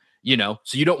 So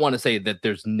you don't want to say that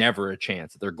there's never a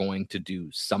chance that they're going to do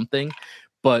something.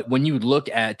 But when you look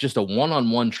at just a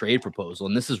one-on-one trade proposal,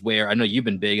 and this is where I know you've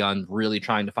been big on really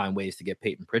trying to find ways to get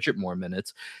Peyton Pritchard more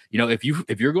minutes. If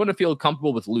you're going to feel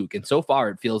comfortable with Luke, and so far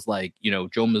it feels like,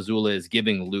 Joe Mazzulla is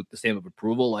giving Luke the stamp of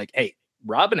approval. Like, hey,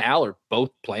 Rob and Al are both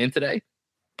playing today.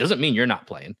 Doesn't mean you're not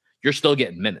playing. You're still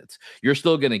getting minutes. You're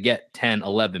still going to get 10,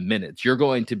 11 minutes. You're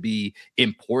going to be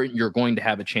important. You're going to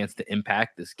have a chance to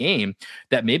impact this game,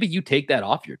 that maybe you take that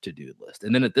off your to-do list.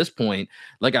 And then at this point,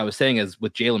 like I was saying, as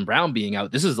with Jaylen Brown being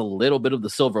out, this is a little bit of the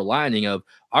silver lining of,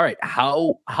 all right,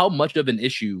 how much of an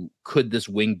issue could this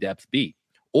wing depth be?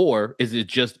 Or is it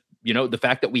just, the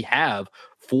fact that we have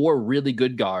 4 really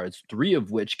good guards, 3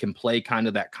 of which can play kind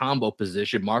of that combo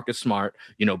position. Marcus Smart,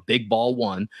 big ball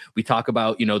 1. We talk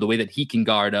about, the way that he can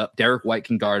guard up. Derek White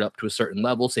can guard up to a certain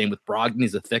level. Same with Brogdon.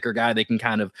 He's a thicker guy. They can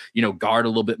kind of, guard a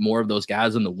little bit more of those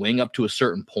guys on the wing up to a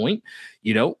certain point.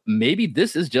 Maybe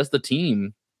this is just the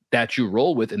team that you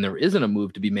roll with and there isn't a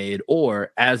move to be made.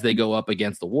 Or as they go up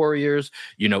against the Warriors,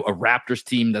 a Raptors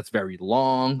team that's very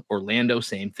long. Orlando,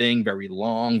 same thing, very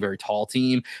long, very tall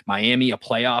team. Miami, a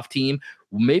playoff team.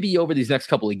 Maybe over these next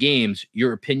couple of games,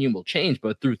 your opinion will change.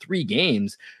 But through 3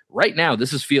 games, right now,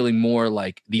 this is feeling more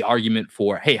like the argument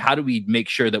for, hey, how do we make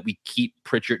sure that we keep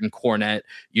Pritchard and Kornet,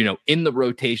 in the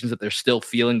rotations, that they're still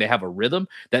feeling they have a rhythm,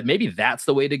 that maybe that's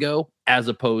the way to go, as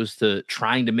opposed to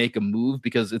trying to make a move,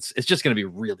 because it's just going to be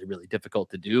really, really difficult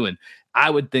to do. And I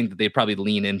would think that they probably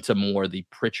lean into more the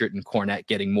Pritchard and Kornet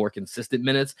getting more consistent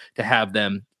minutes to have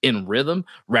them in rhythm,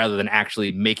 rather than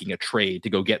actually making a trade to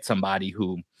go get somebody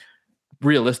who,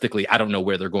 realistically, I don't know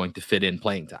where they're going to fit in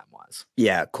playing time wise.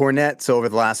 Yeah, Kornet, so over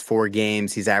the last 4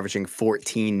 games, he's averaging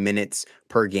 14 minutes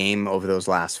per game over those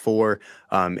last 4.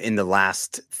 In the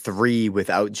last 3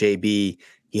 without JB,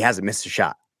 he hasn't missed a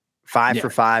shot. 5 for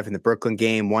 5 in the Brooklyn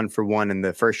game, 1 for 1 in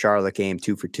the first Charlotte game,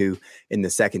 2 for 2 in the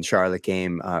second Charlotte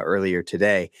game earlier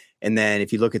today. And then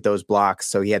if you look at those blocks,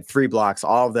 so he had 3 blocks.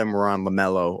 All of them were on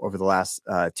LaMelo over the last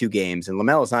 2 games. And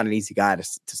LaMelo's not an easy guy to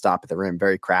stop at the rim,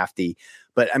 very crafty.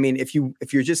 But I mean, if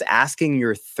you're just asking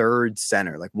your third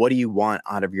center, like, what do you want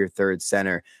out of your third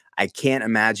center? I can't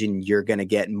imagine you're going to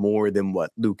get more than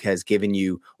what Luke has given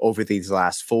you over these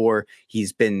last 4.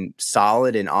 He's been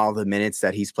solid in all the minutes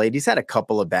that he's played. He's had a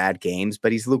couple of bad games,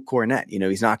 but he's Luke Kornet.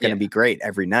 He's not going to be great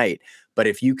every night. But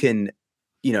if you can,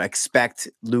 expect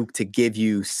Luke to give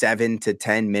you 7 to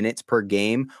 10 minutes per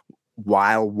game,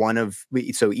 while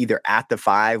so either at the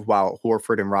 5 while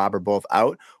Horford and Rob are both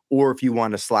out, or if you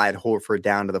want to slide Horford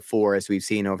down to the 4, as we've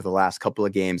seen over the last couple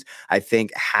of games, I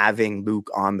think having Luke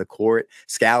on the court,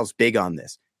 Scal's big on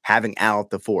this, having Al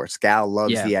at the 4. Scal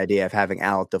loves the idea of having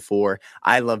Al at the 4.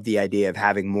 I love the idea of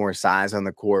having more size on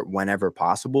the court whenever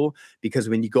possible, because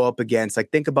when you go up against,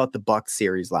 like, think about the Bucks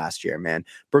series last year, man.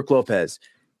 Brook Lopez,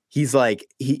 he's like,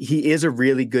 he is a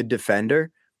really good defender,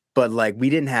 but like, we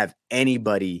didn't have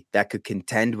anybody that could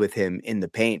contend with him in the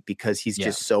paint because he's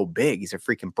just so big. He's a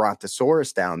freaking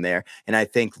brontosaurus down there. And I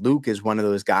think Luke is one of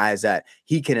those guys that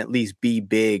he can at least be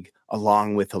big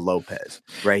along with a Lopez,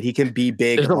 right? He can be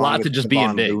big. There's a lot to just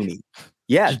being big. Looney.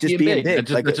 Yeah, just being big.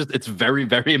 It's very,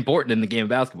 very important in the game of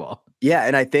basketball. Yeah,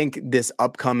 and I think this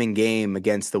upcoming game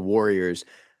against the Warriors,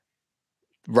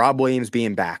 Rob Williams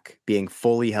being back, being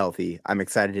fully healthy, I'm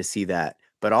excited to see that.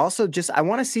 But also I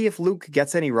want to see if Luke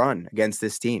gets any run against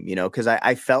this team, because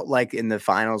I felt like in the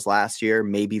finals last year,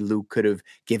 maybe Luke could have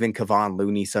given Kevon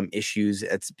Looney some issues.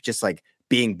 It's just like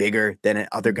being bigger than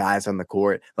other guys on the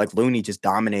court. Like, Looney just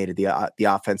dominated the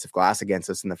offensive glass against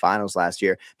us in the finals last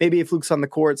year. Maybe if Luke's on the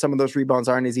court, some of those rebounds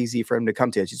aren't as easy for him to come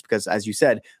to, just because, as you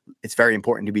said, it's very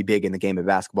important to be big in the game of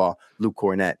basketball. Luke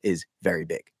Kornet is very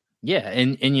big. Yeah,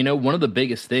 and one of the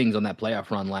biggest things on that playoff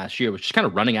run last year was just kind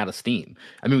of running out of steam.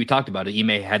 I mean, we talked about it.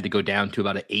 Ime had to go down to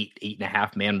about an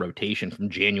 8.5 man rotation from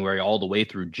January all the way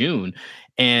through June.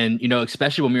 And,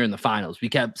 especially when we were in the finals, we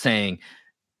kept saying,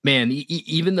 man,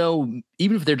 even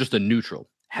if they're just a neutral,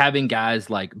 having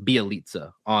guys like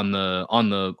Bjelica on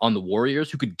the Warriors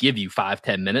who could give you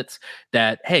 5-10 minutes,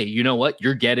 that, hey, you know what?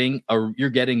 You're getting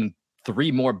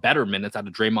 3 more better minutes out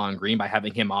of Draymond Green by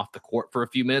having him off the court for a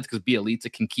few minutes, because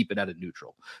Bjelica can keep it at a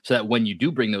neutral, so that when you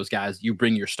do bring those guys, you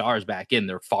bring your stars back in,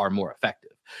 they're far more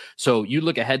effective. So you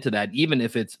look ahead to that, even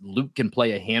if it's Luke can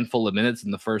play a handful of minutes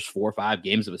in the first 4 or 5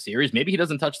 games of a series, maybe he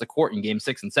doesn't touch the court in game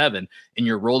 6 and 7, and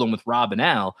you're rolling with Rob and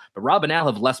Al, but Rob and Al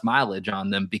have less mileage on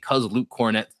them because Luke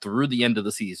Kornet through the end of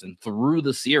the season, through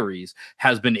the series,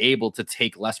 has been able to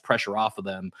take less pressure off of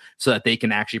them so that they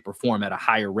can actually perform at a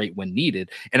higher rate when needed.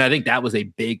 And I think that was a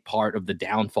big part of the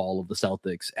downfall of the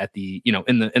Celtics at the,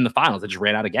 in the finals. They just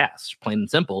ran out of gas, plain and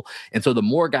simple. And so the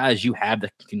more guys you have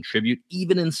that can contribute,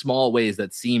 even in small ways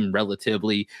that seem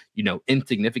relatively,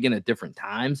 insignificant at different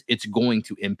times, it's going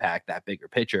to impact that bigger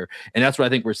picture. And that's what I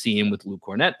think we're seeing with Luke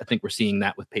Kornet. I think we're seeing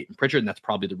that with Peyton Pritchard. And that's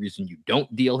probably the reason you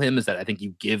don't deal him, is that I think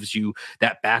he gives you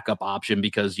that backup option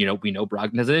because, we know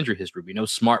Brogdon has an injury history. We know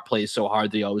Smart plays so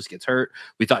hard that he always gets hurt.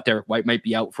 We thought Derek White might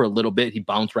be out for a little bit. He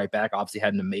bounced right back. Obviously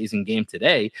had an amazing game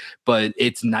today, but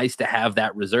it's nice to have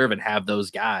that reserve and have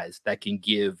those guys that can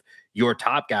give your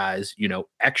top guys,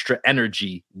 extra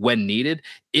energy when needed,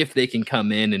 if they can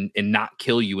come in and not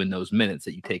kill you in those minutes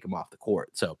that you take them off the court.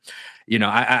 So,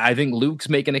 I think Luke's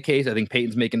making a case. I think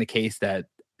Peyton's making a case that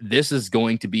this is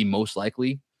going to be most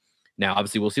likely. Now,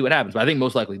 obviously, we'll see what happens, but I think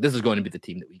most likely this is going to be the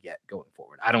team that we get going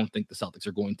forward. I don't think the Celtics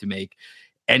are going to make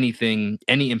any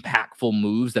impactful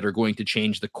moves that are going to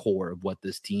change the core of what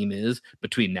this team is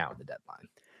between now and the deadline.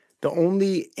 The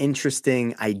only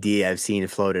interesting idea I've seen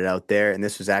floated out there, and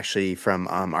this was actually from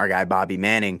our guy Bobby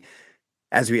Manning,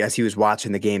 as he was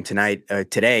watching the game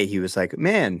today, he was like,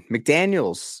 "Man,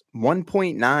 McDaniels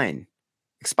 1.9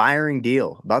 expiring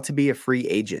deal, about to be a free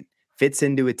agent, fits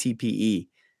into a TPE.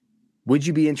 Would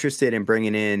you be interested in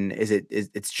bringing in? It's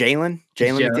Jalen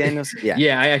McDaniels?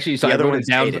 Yeah. I actually I wrote it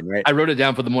down. Jaden, right? I wrote it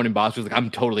down for the morning boss. I was like, I'm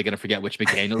totally gonna forget which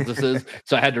McDaniels this is,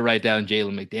 so I had to write down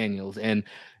Jalen McDaniels. And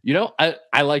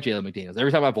I like Jalen McDaniels.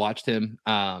 Every time I've watched him,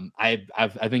 I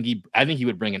think he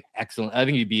would bring I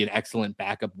think he'd be an excellent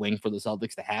backup wing for the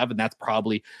Celtics to have, and that's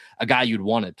probably a guy you'd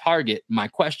want to target. My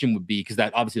question would be, because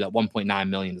that obviously that 1.9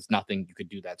 million is nothing. You could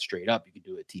do that straight up. You could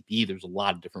do it TPE. There's a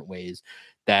lot of different ways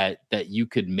that you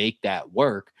could make that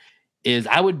work. It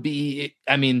would be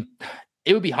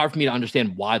hard for me to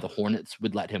understand why the Hornets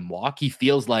would let him walk. He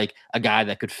feels like a guy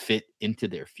that could fit into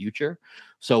their future.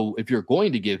 So if you're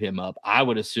going to give him up, I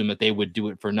would assume that they would do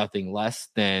it for nothing less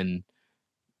than,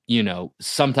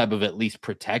 some type of at least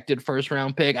protected first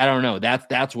round pick. I don't know.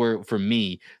 That's where, for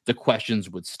me, the questions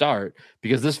would start,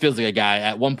 because this feels like a guy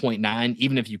at 1.9,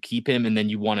 even if you keep him and then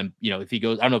you want him, if he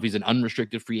goes, I don't know if he's an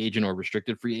unrestricted free agent or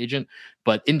restricted free agent,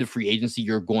 but into free agency,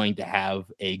 you're going to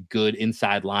have a good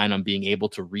inside line on being able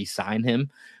to re-sign him.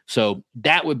 So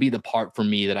that would be the part for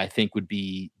me that I think would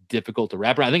be difficult to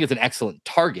wrap around. I think it's an excellent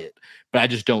target, but I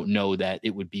just don't know that it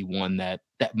would be one that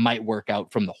might work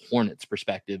out from the Hornets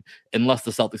perspective, unless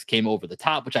the Celtics came over the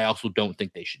top, which I also don't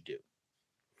think they should do.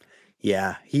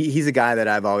 Yeah, he's a guy that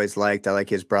I've always liked. I like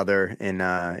his brother in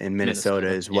Minnesota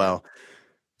as well.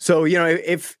 So,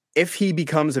 if he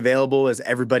becomes available, as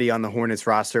everybody on the Hornets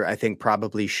roster, I think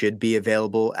probably should be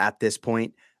available at this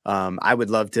point. I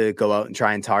would love to go out and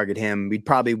try and target him. We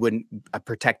probably wouldn't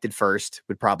protected first,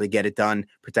 would probably get it done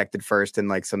protected first, and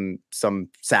like some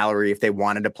salary if they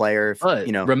wanted a player.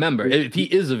 Remember, if he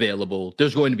is available,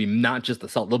 there's going to be not just the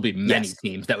Celtics, there'll be many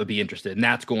teams that would be interested, and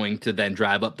that's going to then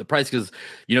drive up the price, because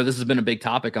this has been a big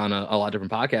topic on a lot of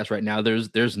different podcasts right now.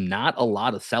 There's not a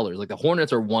lot of sellers. Like the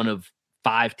Hornets are one of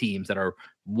 5 teams that are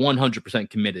 100%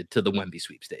 committed to the Wemby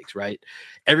sweepstakes, right?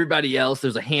 Everybody else,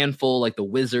 there's a handful, like the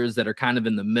Wizards, that are kind of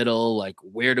in the middle. Like,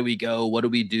 where do we go? What do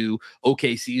we do?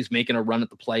 OKC's making a run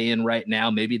at the play-in right now.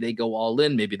 Maybe they go all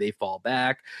in. Maybe they fall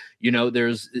back.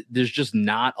 There's just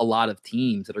not a lot of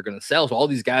teams that are going to sell. So all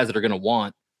these guys that are going to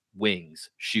want wings,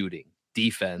 shooting,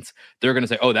 defense, they're going to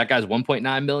say, oh, that guy's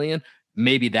 1.9 million.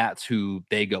 Maybe that's who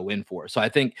they go in for. So I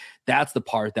think that's the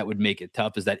part that would make it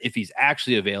tough, is that if he's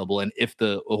actually available and if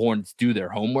the Hornets do their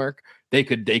homework, they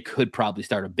could probably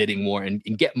start a bidding war and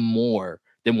get more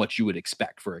than what you would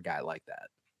expect for a guy like that.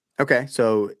 Okay.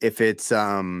 So if it's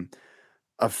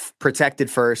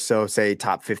protected first, so say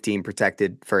top 15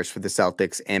 protected first for the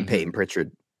Celtics and Peyton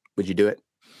Pritchard, would you do it?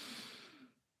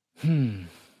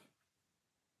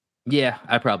 Yeah,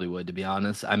 I probably would, to be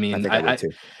honest. I mean, I would too.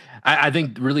 I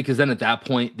think really, because then at that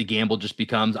point, the gamble just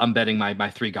becomes, I'm betting my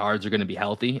 3 guards are going to be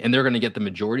healthy and they're going to get the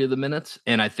majority of the minutes.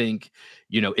 And I think,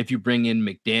 if you bring in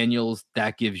McDaniels,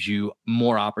 that gives you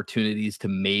more opportunities to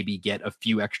maybe get a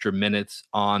few extra minutes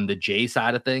on the J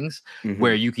side of things,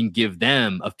 where you can give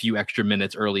them a few extra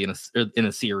minutes early in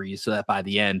a series, so that by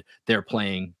the end they're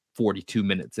playing 42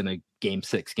 minutes in a game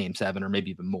 6, game 7, or maybe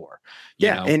even more.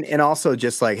 You know? And also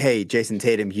just like, hey, Jason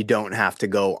Tatum, you don't have to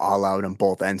go all out on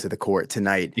both ends of the court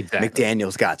tonight. Exactly.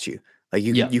 McDaniels got you. Like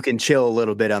you can chill a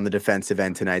little bit on the defensive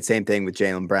end tonight. Same thing with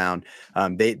Jaylen Brown.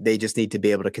 They just need to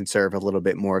be able to conserve a little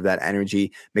bit more of that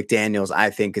energy. McDaniels, I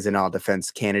think, is an all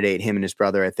defense candidate. Him and his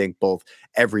brother, I think, both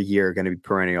every year are going to be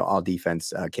perennial all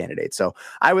defense candidates. So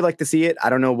I would like to see it. I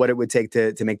don't know what it would take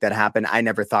to make that happen. I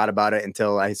never thought about it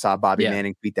until I saw Bobby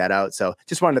Manning tweet that out. So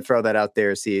just wanted to throw that out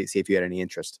there, see if you had any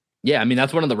interest. Yeah, I mean,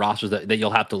 that's one of the rosters that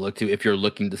you'll have to look to if you're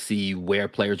looking to see where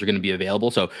players are going to be available.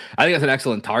 So I think that's an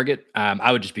excellent target.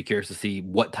 I would just be curious to see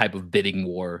what type of bidding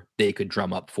war they could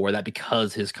drum up for that,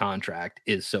 because his contract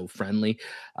is so friendly.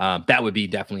 That would be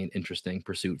definitely an interesting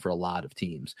pursuit for a lot of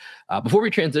teams. Before we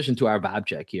transition to our vibe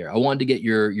check here, I wanted to get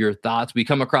your thoughts. We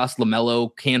come across LaMelo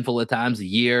a handful of times a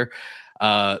year.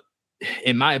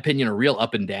 In my opinion, a real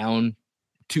up and down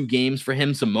 2 games for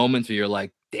him. Some moments where you're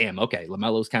like, damn, okay,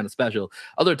 LaMelo's kind of special.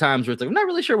 Other times where it's like, I'm not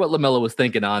really sure what LaMelo was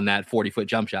thinking on that 40-foot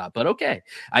jump shot, but okay,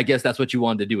 I guess that's what you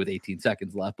wanted to do with 18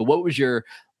 seconds left. But what was your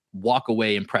walk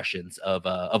away impressions of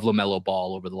LaMelo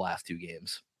Ball over the last 2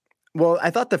 games? Well, I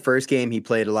thought the first game he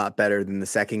played a lot better than the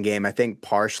second game. I think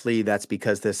partially that's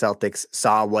because the Celtics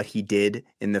saw what he did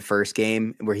in the first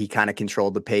game, where he kind of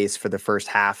controlled the pace for the first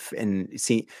half and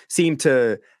seemed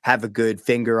to have a good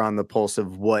finger on the pulse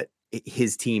of what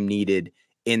his team needed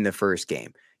in the first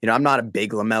game. You know, I'm not a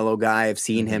big LaMelo guy. I've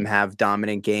seen him have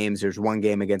dominant games. There's one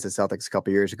game against the Celtics a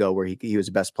couple years ago where he was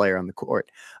the best player on the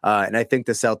court. And I think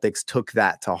the Celtics took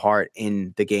that to heart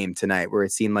in the game tonight, where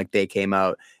it seemed like they came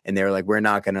out and they were like, we're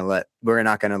not going to let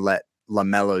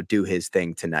LaMelo do his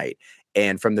thing tonight.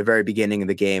 And from the very beginning of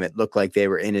the game, it looked like they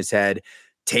were in his head.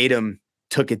 Tatum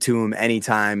took it to him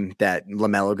anytime that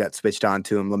LaMelo got switched on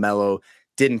to him. LaMelo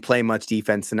didn't play much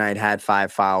defense tonight, had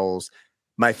 5 fouls.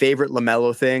 My favorite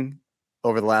LaMelo thing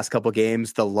over the last couple of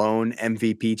games, the lone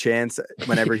MVP chance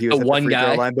whenever he was the at one the free guy.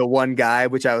 throw line, the one guy,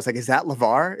 which I was like, is that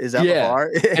LeVar? Is that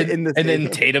LeVar? And then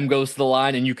Tatum goes to the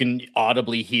line and you can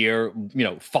audibly hear,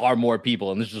 far more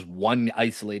people. And there's just one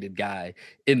isolated guy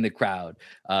in the crowd.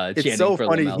 It's so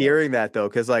funny LaMelo. hearing that though,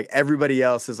 because like everybody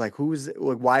else is like,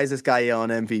 why is this guy yelling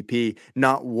MVP?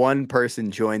 Not one person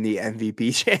joined the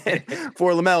MVP chant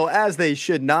for LaMelo, as they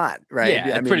should not, right?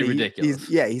 Yeah, I mean, pretty ridiculous.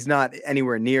 He's not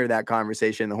anywhere near that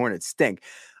conversation. The Hornets stink.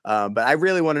 But I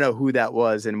really want to know who that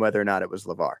was and whether or not it was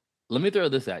LeVar. Let me throw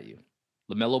this at you.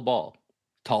 LaMelo Ball,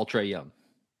 tall Trae Young.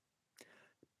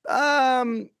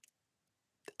 I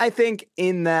think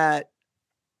in that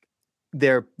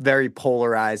they're very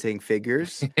polarizing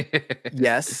figures.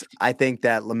 Yes, I think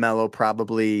that LaMelo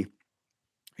probably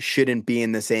shouldn't be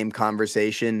in the same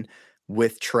conversation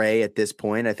with Trae at this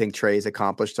point. I think Trae's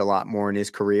accomplished a lot more in his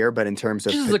career, but in terms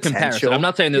of just as a comparison, I'm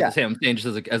not saying they're the same. I'm saying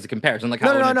just as a comparison, like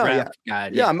how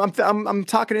I'm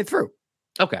talking it through.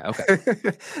 Okay.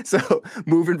 So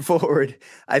moving forward,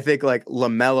 I think like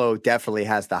LaMelo definitely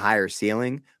has the higher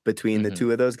ceiling between the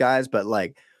two of those guys, but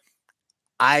like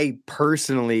I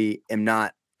personally am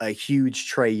not a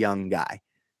huge Trae Young guy.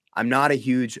 I'm not a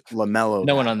huge LaMelo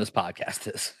guy. one on this podcast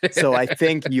is. So I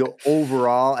think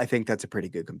overall, I think that's a pretty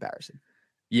good comparison.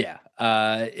 Yeah.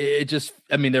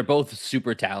 They're both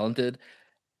super talented.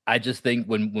 I just think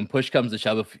when push comes to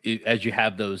shove, as you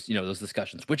have those, those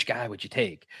discussions, which guy would you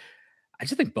take? I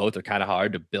just think both are kind of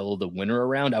hard to build a winner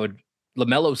around.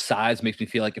 LaMelo's size makes me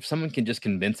feel like if someone can just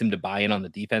convince him to buy in on the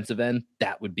defensive end,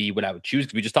 that would be what I would choose.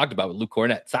 Because we just talked about with Luke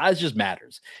Cornett, size just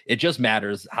matters. It just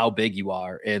matters how big you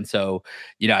are. And so,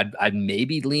 I'd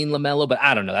maybe lean LaMelo, but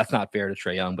I don't know. That's not fair to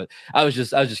Trae Young. But I was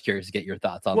just curious to get your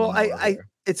thoughts on. Well,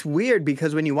 it's weird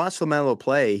because when you watch LaMelo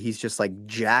play, he's just like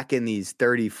jacking these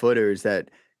 30-footers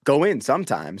that go in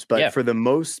sometimes, but for the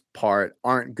most part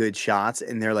aren't good shots.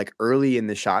 And they're like early in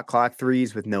the shot clock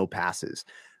threes with no passes.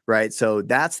 Right. So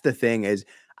that's the thing is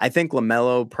I think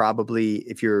LaMelo probably,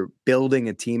 if you're building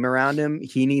a team around him,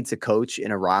 he needs a coach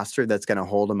in a roster that's going to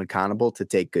hold him accountable to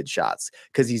take good shots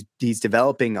because he's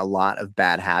developing a lot of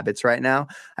bad habits right now.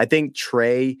 I think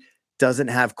Trae doesn't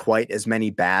have quite as many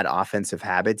bad offensive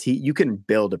habits. You can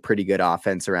build a pretty good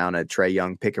offense around a Trae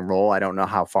Young pick and roll. I don't know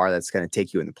how far that's going to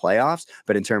take you in the playoffs,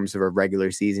 but in terms of a regular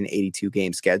season 82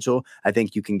 game schedule, I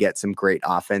think you can get some great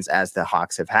offense as the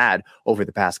Hawks have had over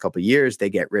the past couple of years. They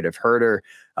get rid of Herter.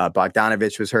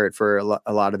 Bogdanovich was hurt for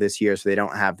a lot of this year, so they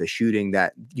don't have the shooting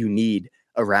that you need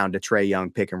around a Trae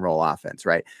Young pick and roll offense,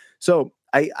 right? So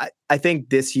I think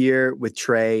this year with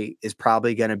Trae is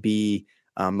probably going to be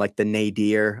like the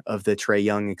nadir of the Trae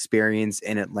Young experience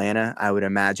in Atlanta. I would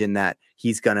imagine that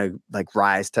he's going to like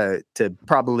rise to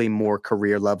probably more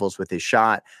career levels with his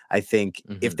shot. I think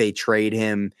if they trade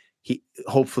him,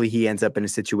 hopefully he ends up in a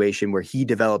situation where he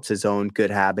develops his own good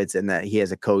habits and that he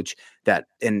has a coach that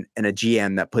and a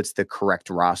GM that puts the correct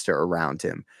roster around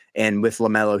him. And with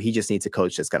LaMelo, he just needs a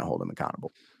coach that's going to hold him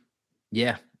accountable.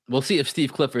 Yeah. We'll see if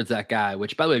Steve Clifford's that guy,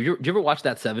 which, by the way, did you ever watch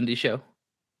that 70s show?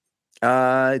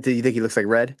 Do you think he looks like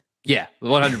Red? Yeah,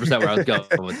 100% where I was going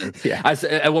with this. Yeah.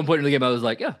 At one point in the game, I was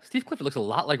like, yeah, Steve Clifford looks a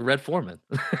lot like Red Foreman.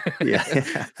 Yeah.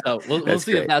 So we'll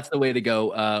see if that's the way to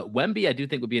go. Wemby, I do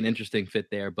think would be an interesting fit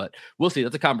there, but we'll see.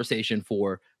 That's a conversation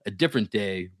for a different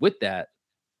day. With that,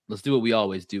 let's do what we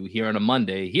always do here on a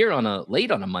Monday,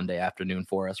 late on a Monday afternoon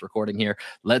for us recording here.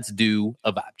 Let's do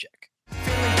a vibe check. Feeling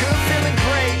good, feeling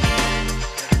great.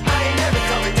 I ain't never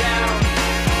coming down.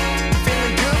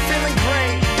 Feeling good, feeling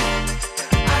great.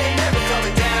 I ain't never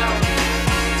coming down.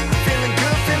 Feeling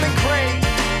good, feeling great.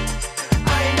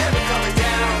 I ain't never coming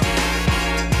down.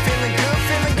 Feeling good,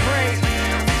 feeling great.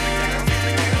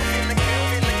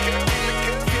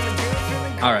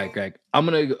 All right, Greg. I'm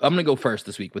gonna go first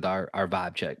this week with our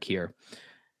vibe check here.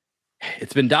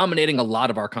 It's been dominating a lot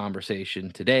of our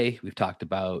conversation today. We've talked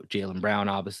about Jaylen Brown,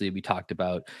 obviously. We talked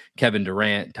about Kevin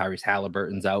Durant. Tyrese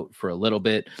Halliburton's out for a little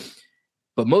bit.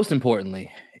 But most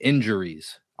importantly,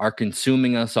 injuries are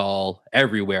consuming us all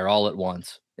everywhere, all at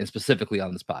once, and specifically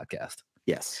on this podcast.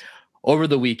 Yes. Over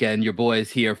the weekend, your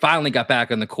boys here finally got back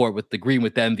on the court with the Green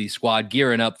with Envy squad,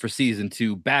 gearing up for season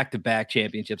 2, back-to-back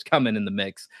championships coming in the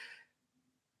mix.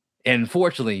 And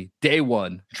fortunately, day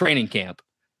 1, training camp,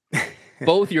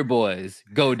 both your boys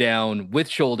go down with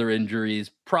shoulder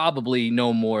injuries, probably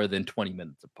no more than 20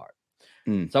 minutes apart.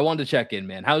 So I wanted to check in,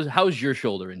 man. How's your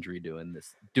shoulder injury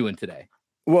doing today?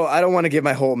 Well, I don't want to give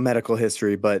my whole medical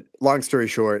history, but long story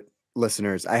short,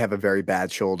 listeners, I have a very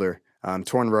bad shoulder.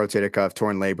 Torn rotator cuff,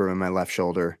 torn labrum in my left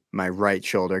shoulder. My right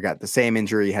shoulder got the same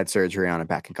injury, had surgery on it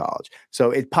back in college. So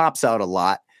it pops out a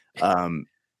lot.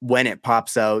 When it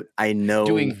pops out, I know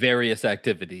doing various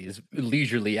activities,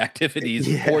 leisurely activities,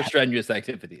 or strenuous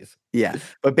activities. Yeah.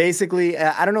 But basically,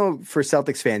 I don't know, for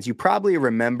Celtics fans, you probably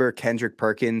remember Kendrick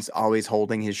Perkins always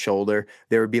holding his shoulder.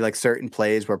 There would be like certain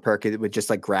plays where Perkins would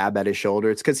just like grab at his shoulder.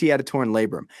 It's because he had a torn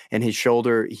labrum, and his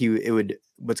shoulder,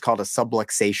 what's called a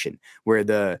subluxation, where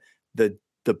the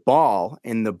ball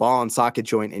and socket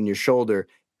joint in your shoulder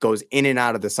goes in and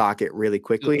out of the socket really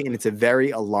quickly. And it's a very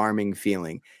alarming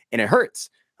feeling, and it hurts.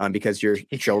 Because your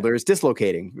shoulder is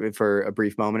dislocating for a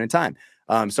brief moment in time.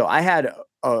 So I had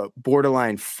a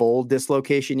borderline full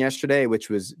dislocation yesterday, which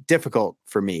was difficult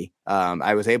for me.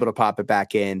 I was able to pop it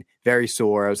back in, very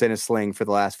sore. I was in a sling for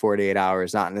the last 48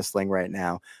 hours, not in a sling right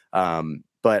now.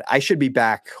 But I should be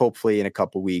back hopefully in a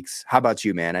couple weeks. How about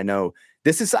you, man? I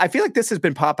feel like this has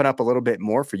been popping up a little bit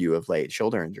more for you of late,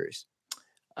 shoulder injuries.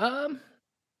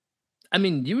 I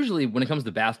mean, usually when it comes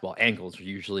to basketball, ankles are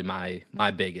usually my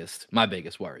biggest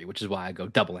worry, which is why I go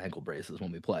double ankle braces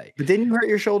when we play. But didn't you hurt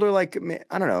your shoulder, like,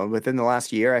 I don't know, within the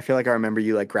last year? I feel like I remember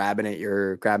you like grabbing at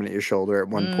your shoulder at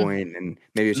one point, and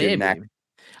maybe it was your neck.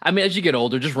 I mean, as you get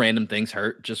older, just random things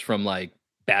hurt just from like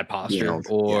bad posture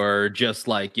or just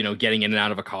like, getting in and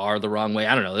out of a car the wrong way.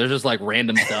 I don't know. There's just like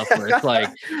random stuff where it's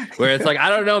like, I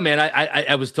don't know, man.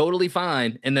 I was totally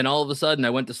fine. And then all of a sudden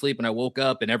I went to sleep and I woke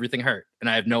up and everything hurt and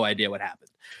I have no idea what happened.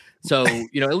 So,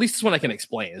 at least this one I can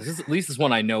explain. At least this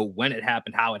one I know when it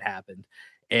happened, how it happened.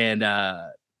 And,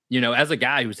 as a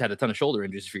guy who's had a ton of shoulder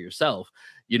injuries for yourself,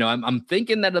 I'm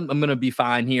thinking that I'm going to be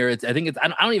fine here. I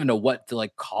don't even know what to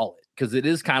like call it, because it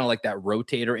is kind of like that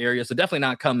rotator area. So definitely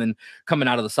not coming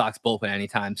out of the Sox bullpen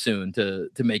anytime soon to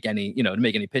make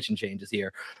any pitching changes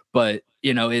here. But,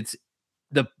 it's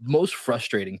the most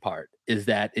frustrating part is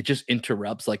that it just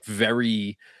interrupts like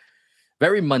very,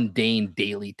 very mundane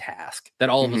daily task that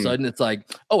all of a sudden it's like,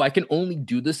 oh, I can only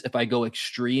do this if I go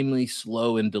extremely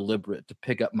slow and deliberate to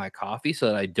pick up my coffee so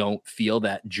that I don't feel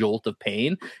that jolt of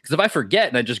pain. Because if I forget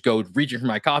and I just go reaching for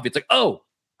my coffee, it's like, oh,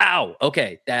 ow,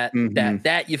 okay, that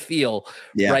you feel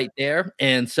right there.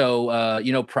 And so,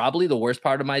 probably the worst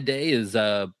part of my day is,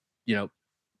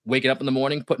 waking up in the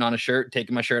morning, putting on a shirt,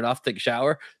 taking my shirt off, take a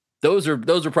shower. Those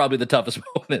are probably the toughest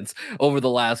moments over the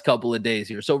last couple of days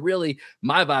here. So really,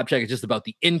 my vibe check is just about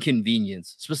the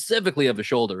inconvenience, specifically of a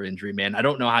shoulder injury, man. I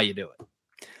don't know how you do it.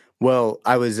 Well,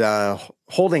 I was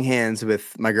holding hands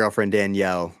with my girlfriend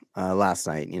Danielle last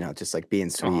night, just like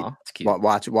being sweet,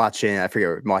 watching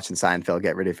Seinfeld,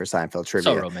 get ready for Seinfeld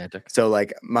trivia. So romantic. So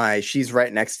like she's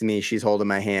right next to me. She's holding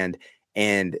my hand,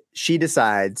 and she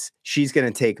decides she's going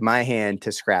to take my hand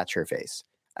to scratch her face.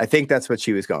 I think that's what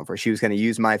she was going for. She was going to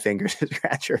use my fingers to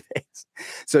scratch her face.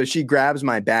 So she grabs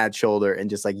my bad shoulder and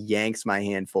just like yanks my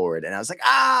hand forward. And I was like,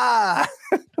 ah,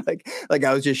 like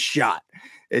I was just shot.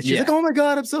 And she's like, oh my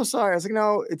God, I'm so sorry. I was like,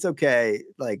 no, it's okay.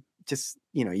 Like, just,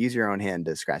 use your own hand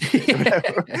to scratch your face.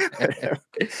 Whatever.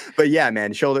 But yeah,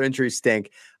 man, shoulder injuries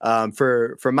stink.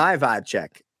 For my vibe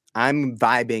check, I'm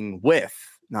vibing with,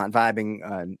 not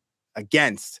vibing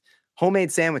against,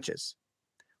 homemade sandwiches.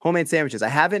 homemade sandwiches. I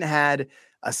haven't had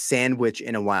a sandwich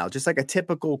in a while, just like a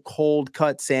typical cold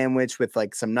cut sandwich with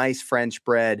like some nice French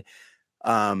bread.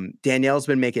 Danielle's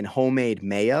been making homemade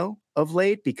mayo of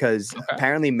late because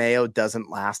apparently mayo doesn't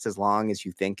last as long as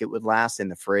you think it would last in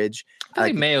the fridge. I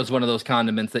think mayo is one of those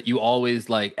condiments that you always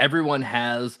like. Everyone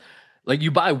has, like,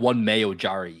 you buy one mayo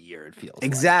jar a year, it feels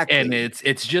exactly, like. And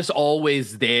it's just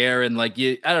always there, and like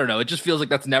I don't know, it just feels like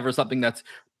that's never something that's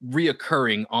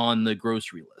reoccurring on the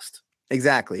grocery list.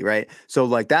 Exactly. Right. So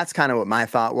like, that's kind of what my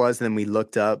thought was. And then we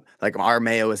looked up, like, our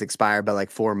mayo was expired by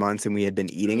like 4 months and we had been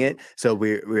eating it. So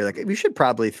we were like, we should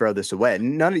probably throw this away.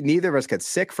 Neither of us got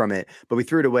sick from it, but we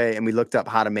threw it away and we looked up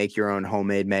how to make your own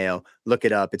homemade mayo. Look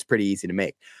it up. It's pretty easy to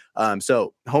make.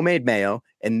 So homemade mayo.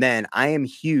 And then I am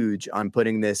huge on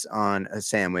putting this on a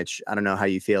sandwich. I don't know how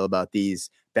you feel about these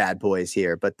bad boys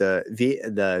here, but the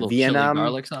Vietnam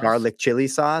garlic chili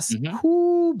sauce.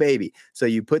 Whoo, baby. So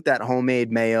you put that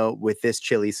homemade mayo with this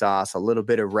chili sauce, a little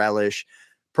bit of relish,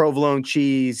 provolone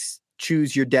cheese,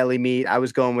 choose your deli meat. I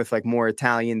was going with like more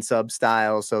Italian sub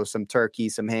style. So some turkey,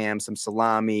 some ham, some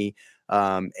salami,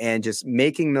 and just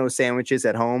making those sandwiches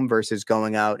at home versus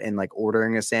going out and like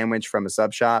ordering a sandwich from a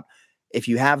sub shop. If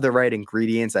you have the right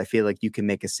ingredients, I feel like you can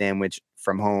make a sandwich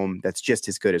from home that's just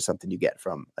as good as something you get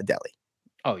from a deli.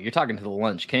 Oh, you're talking to the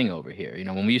lunch king over here. You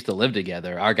know, when we used to live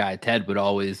together, our guy Ted would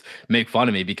always make fun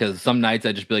of me because some nights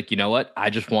I'd just be like, you know what? I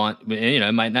just want, you know,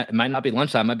 it might not be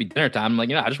lunchtime, it might be dinner time. I'm like,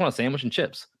 you know, I just want a sandwich and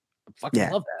chips. I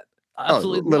fucking love that. I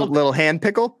absolutely little hand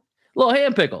pickle. Little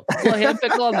hand pickle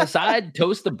on the side,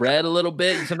 toast the bread a little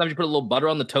bit. Sometimes you put a little butter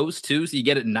on the toast too, so you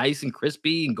get it nice and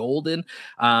crispy and golden.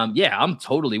 Yeah, I'm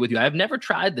totally with you. I've never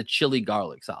tried the chili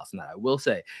garlic sauce, and I will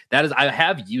say that is, I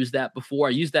have used that before.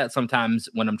 I use that sometimes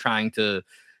when I'm trying to,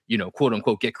 you know, quote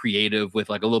unquote, get creative with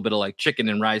like a little bit of like chicken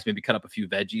and rice, maybe cut up a few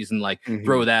veggies and like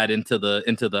throw that into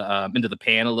the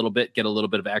pan a little bit, get a little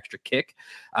bit of extra kick.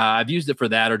 I've used it for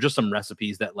that, or just some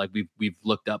recipes that like we've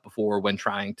looked up before when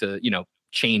trying to, you know,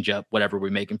 change up whatever we're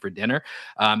making for dinner.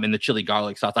 And the chili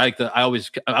garlic sauce, I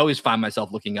always find myself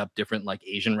looking up different like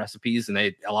Asian recipes, and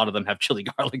a lot of them have chili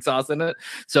garlic sauce in it.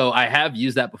 So I have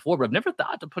used that before, but I've never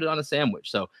thought to put it on a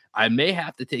sandwich. So I may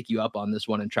have to take you up on this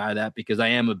one and try that, because I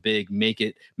am a big make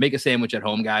a sandwich at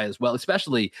home guy as well.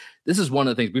 Especially, this is one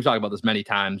of the things we've talked about this many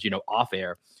times, you know, off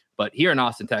air. But here in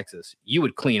Austin, Texas, you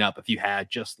would clean up if you had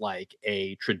just like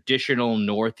a traditional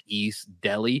Northeast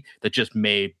deli that just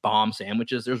made bomb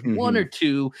sandwiches. There's one or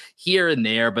two here and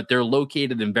there, but they're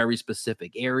located in very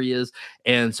specific areas.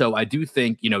 And so I do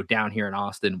think, you know, down here in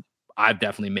Austin, I've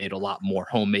definitely made a lot more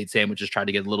homemade sandwiches, try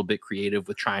to get a little bit creative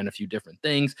with trying a few different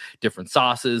things, different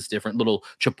sauces, different little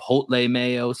Chipotle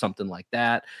mayo, something like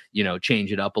that, you know,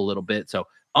 change it up a little bit. So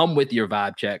I'm with your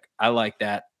vibe check. I like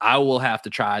that. I will have to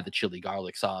try the chili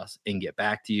garlic sauce and get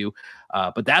back to you.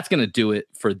 But that's going to do it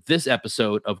for this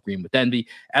episode of Green with Envy.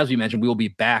 As we mentioned, we will be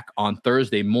back on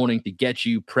Thursday morning to get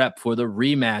you prepped for the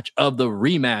rematch of the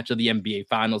NBA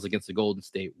Finals against the Golden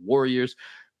State Warriors.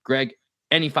 Greg,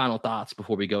 any final thoughts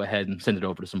before we go ahead and send it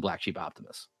over to some Black Sheep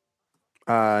optimists?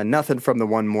 Nothing from the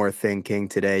One More Thing King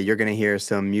today. You're going to hear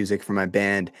some music from my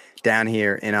band down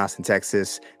here in Austin,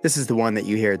 Texas. This is the one that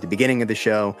you hear at the beginning of the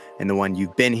show and the one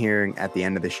you've been hearing at the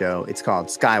end of the show. It's called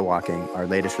Skywalking, our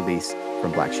latest release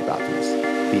from Black Sheep Optimists.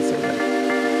 Peace, everybody.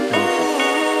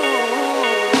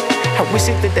 I wish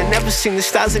it that I never seen the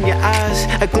stars in your eyes.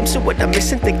 A glimpse of what I'm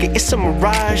missing, thinking it's a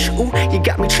mirage. Ooh, you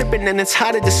got me tripping and it's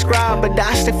hard to describe, but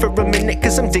I stay for a minute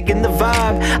cause I'm digging the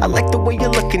vibe. I like the way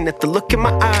you're looking at the look in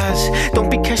my eyes.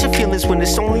 Don't be catching feelings when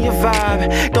it's only a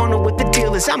vibe. Don't know what the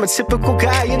deal is, I'm a typical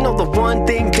guy. You know the one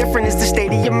thing different is the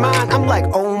state of your mind. I'm like,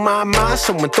 oh my,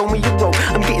 someone throw me a rope.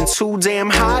 I'm getting too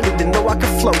damn high, didn't know I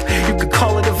could float. You could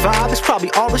call it a vibe, it's probably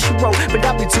all that you wrote, but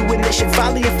I'd be doing this shit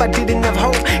folly if I didn't have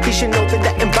hope. You should know that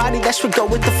I embody, that's what go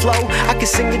with the flow. I could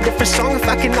sing a different song if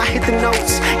I cannot hit the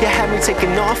notes. You had me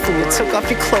taking off when you took off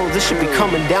your clothes. This should be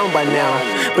coming down by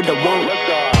now, but I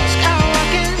won't.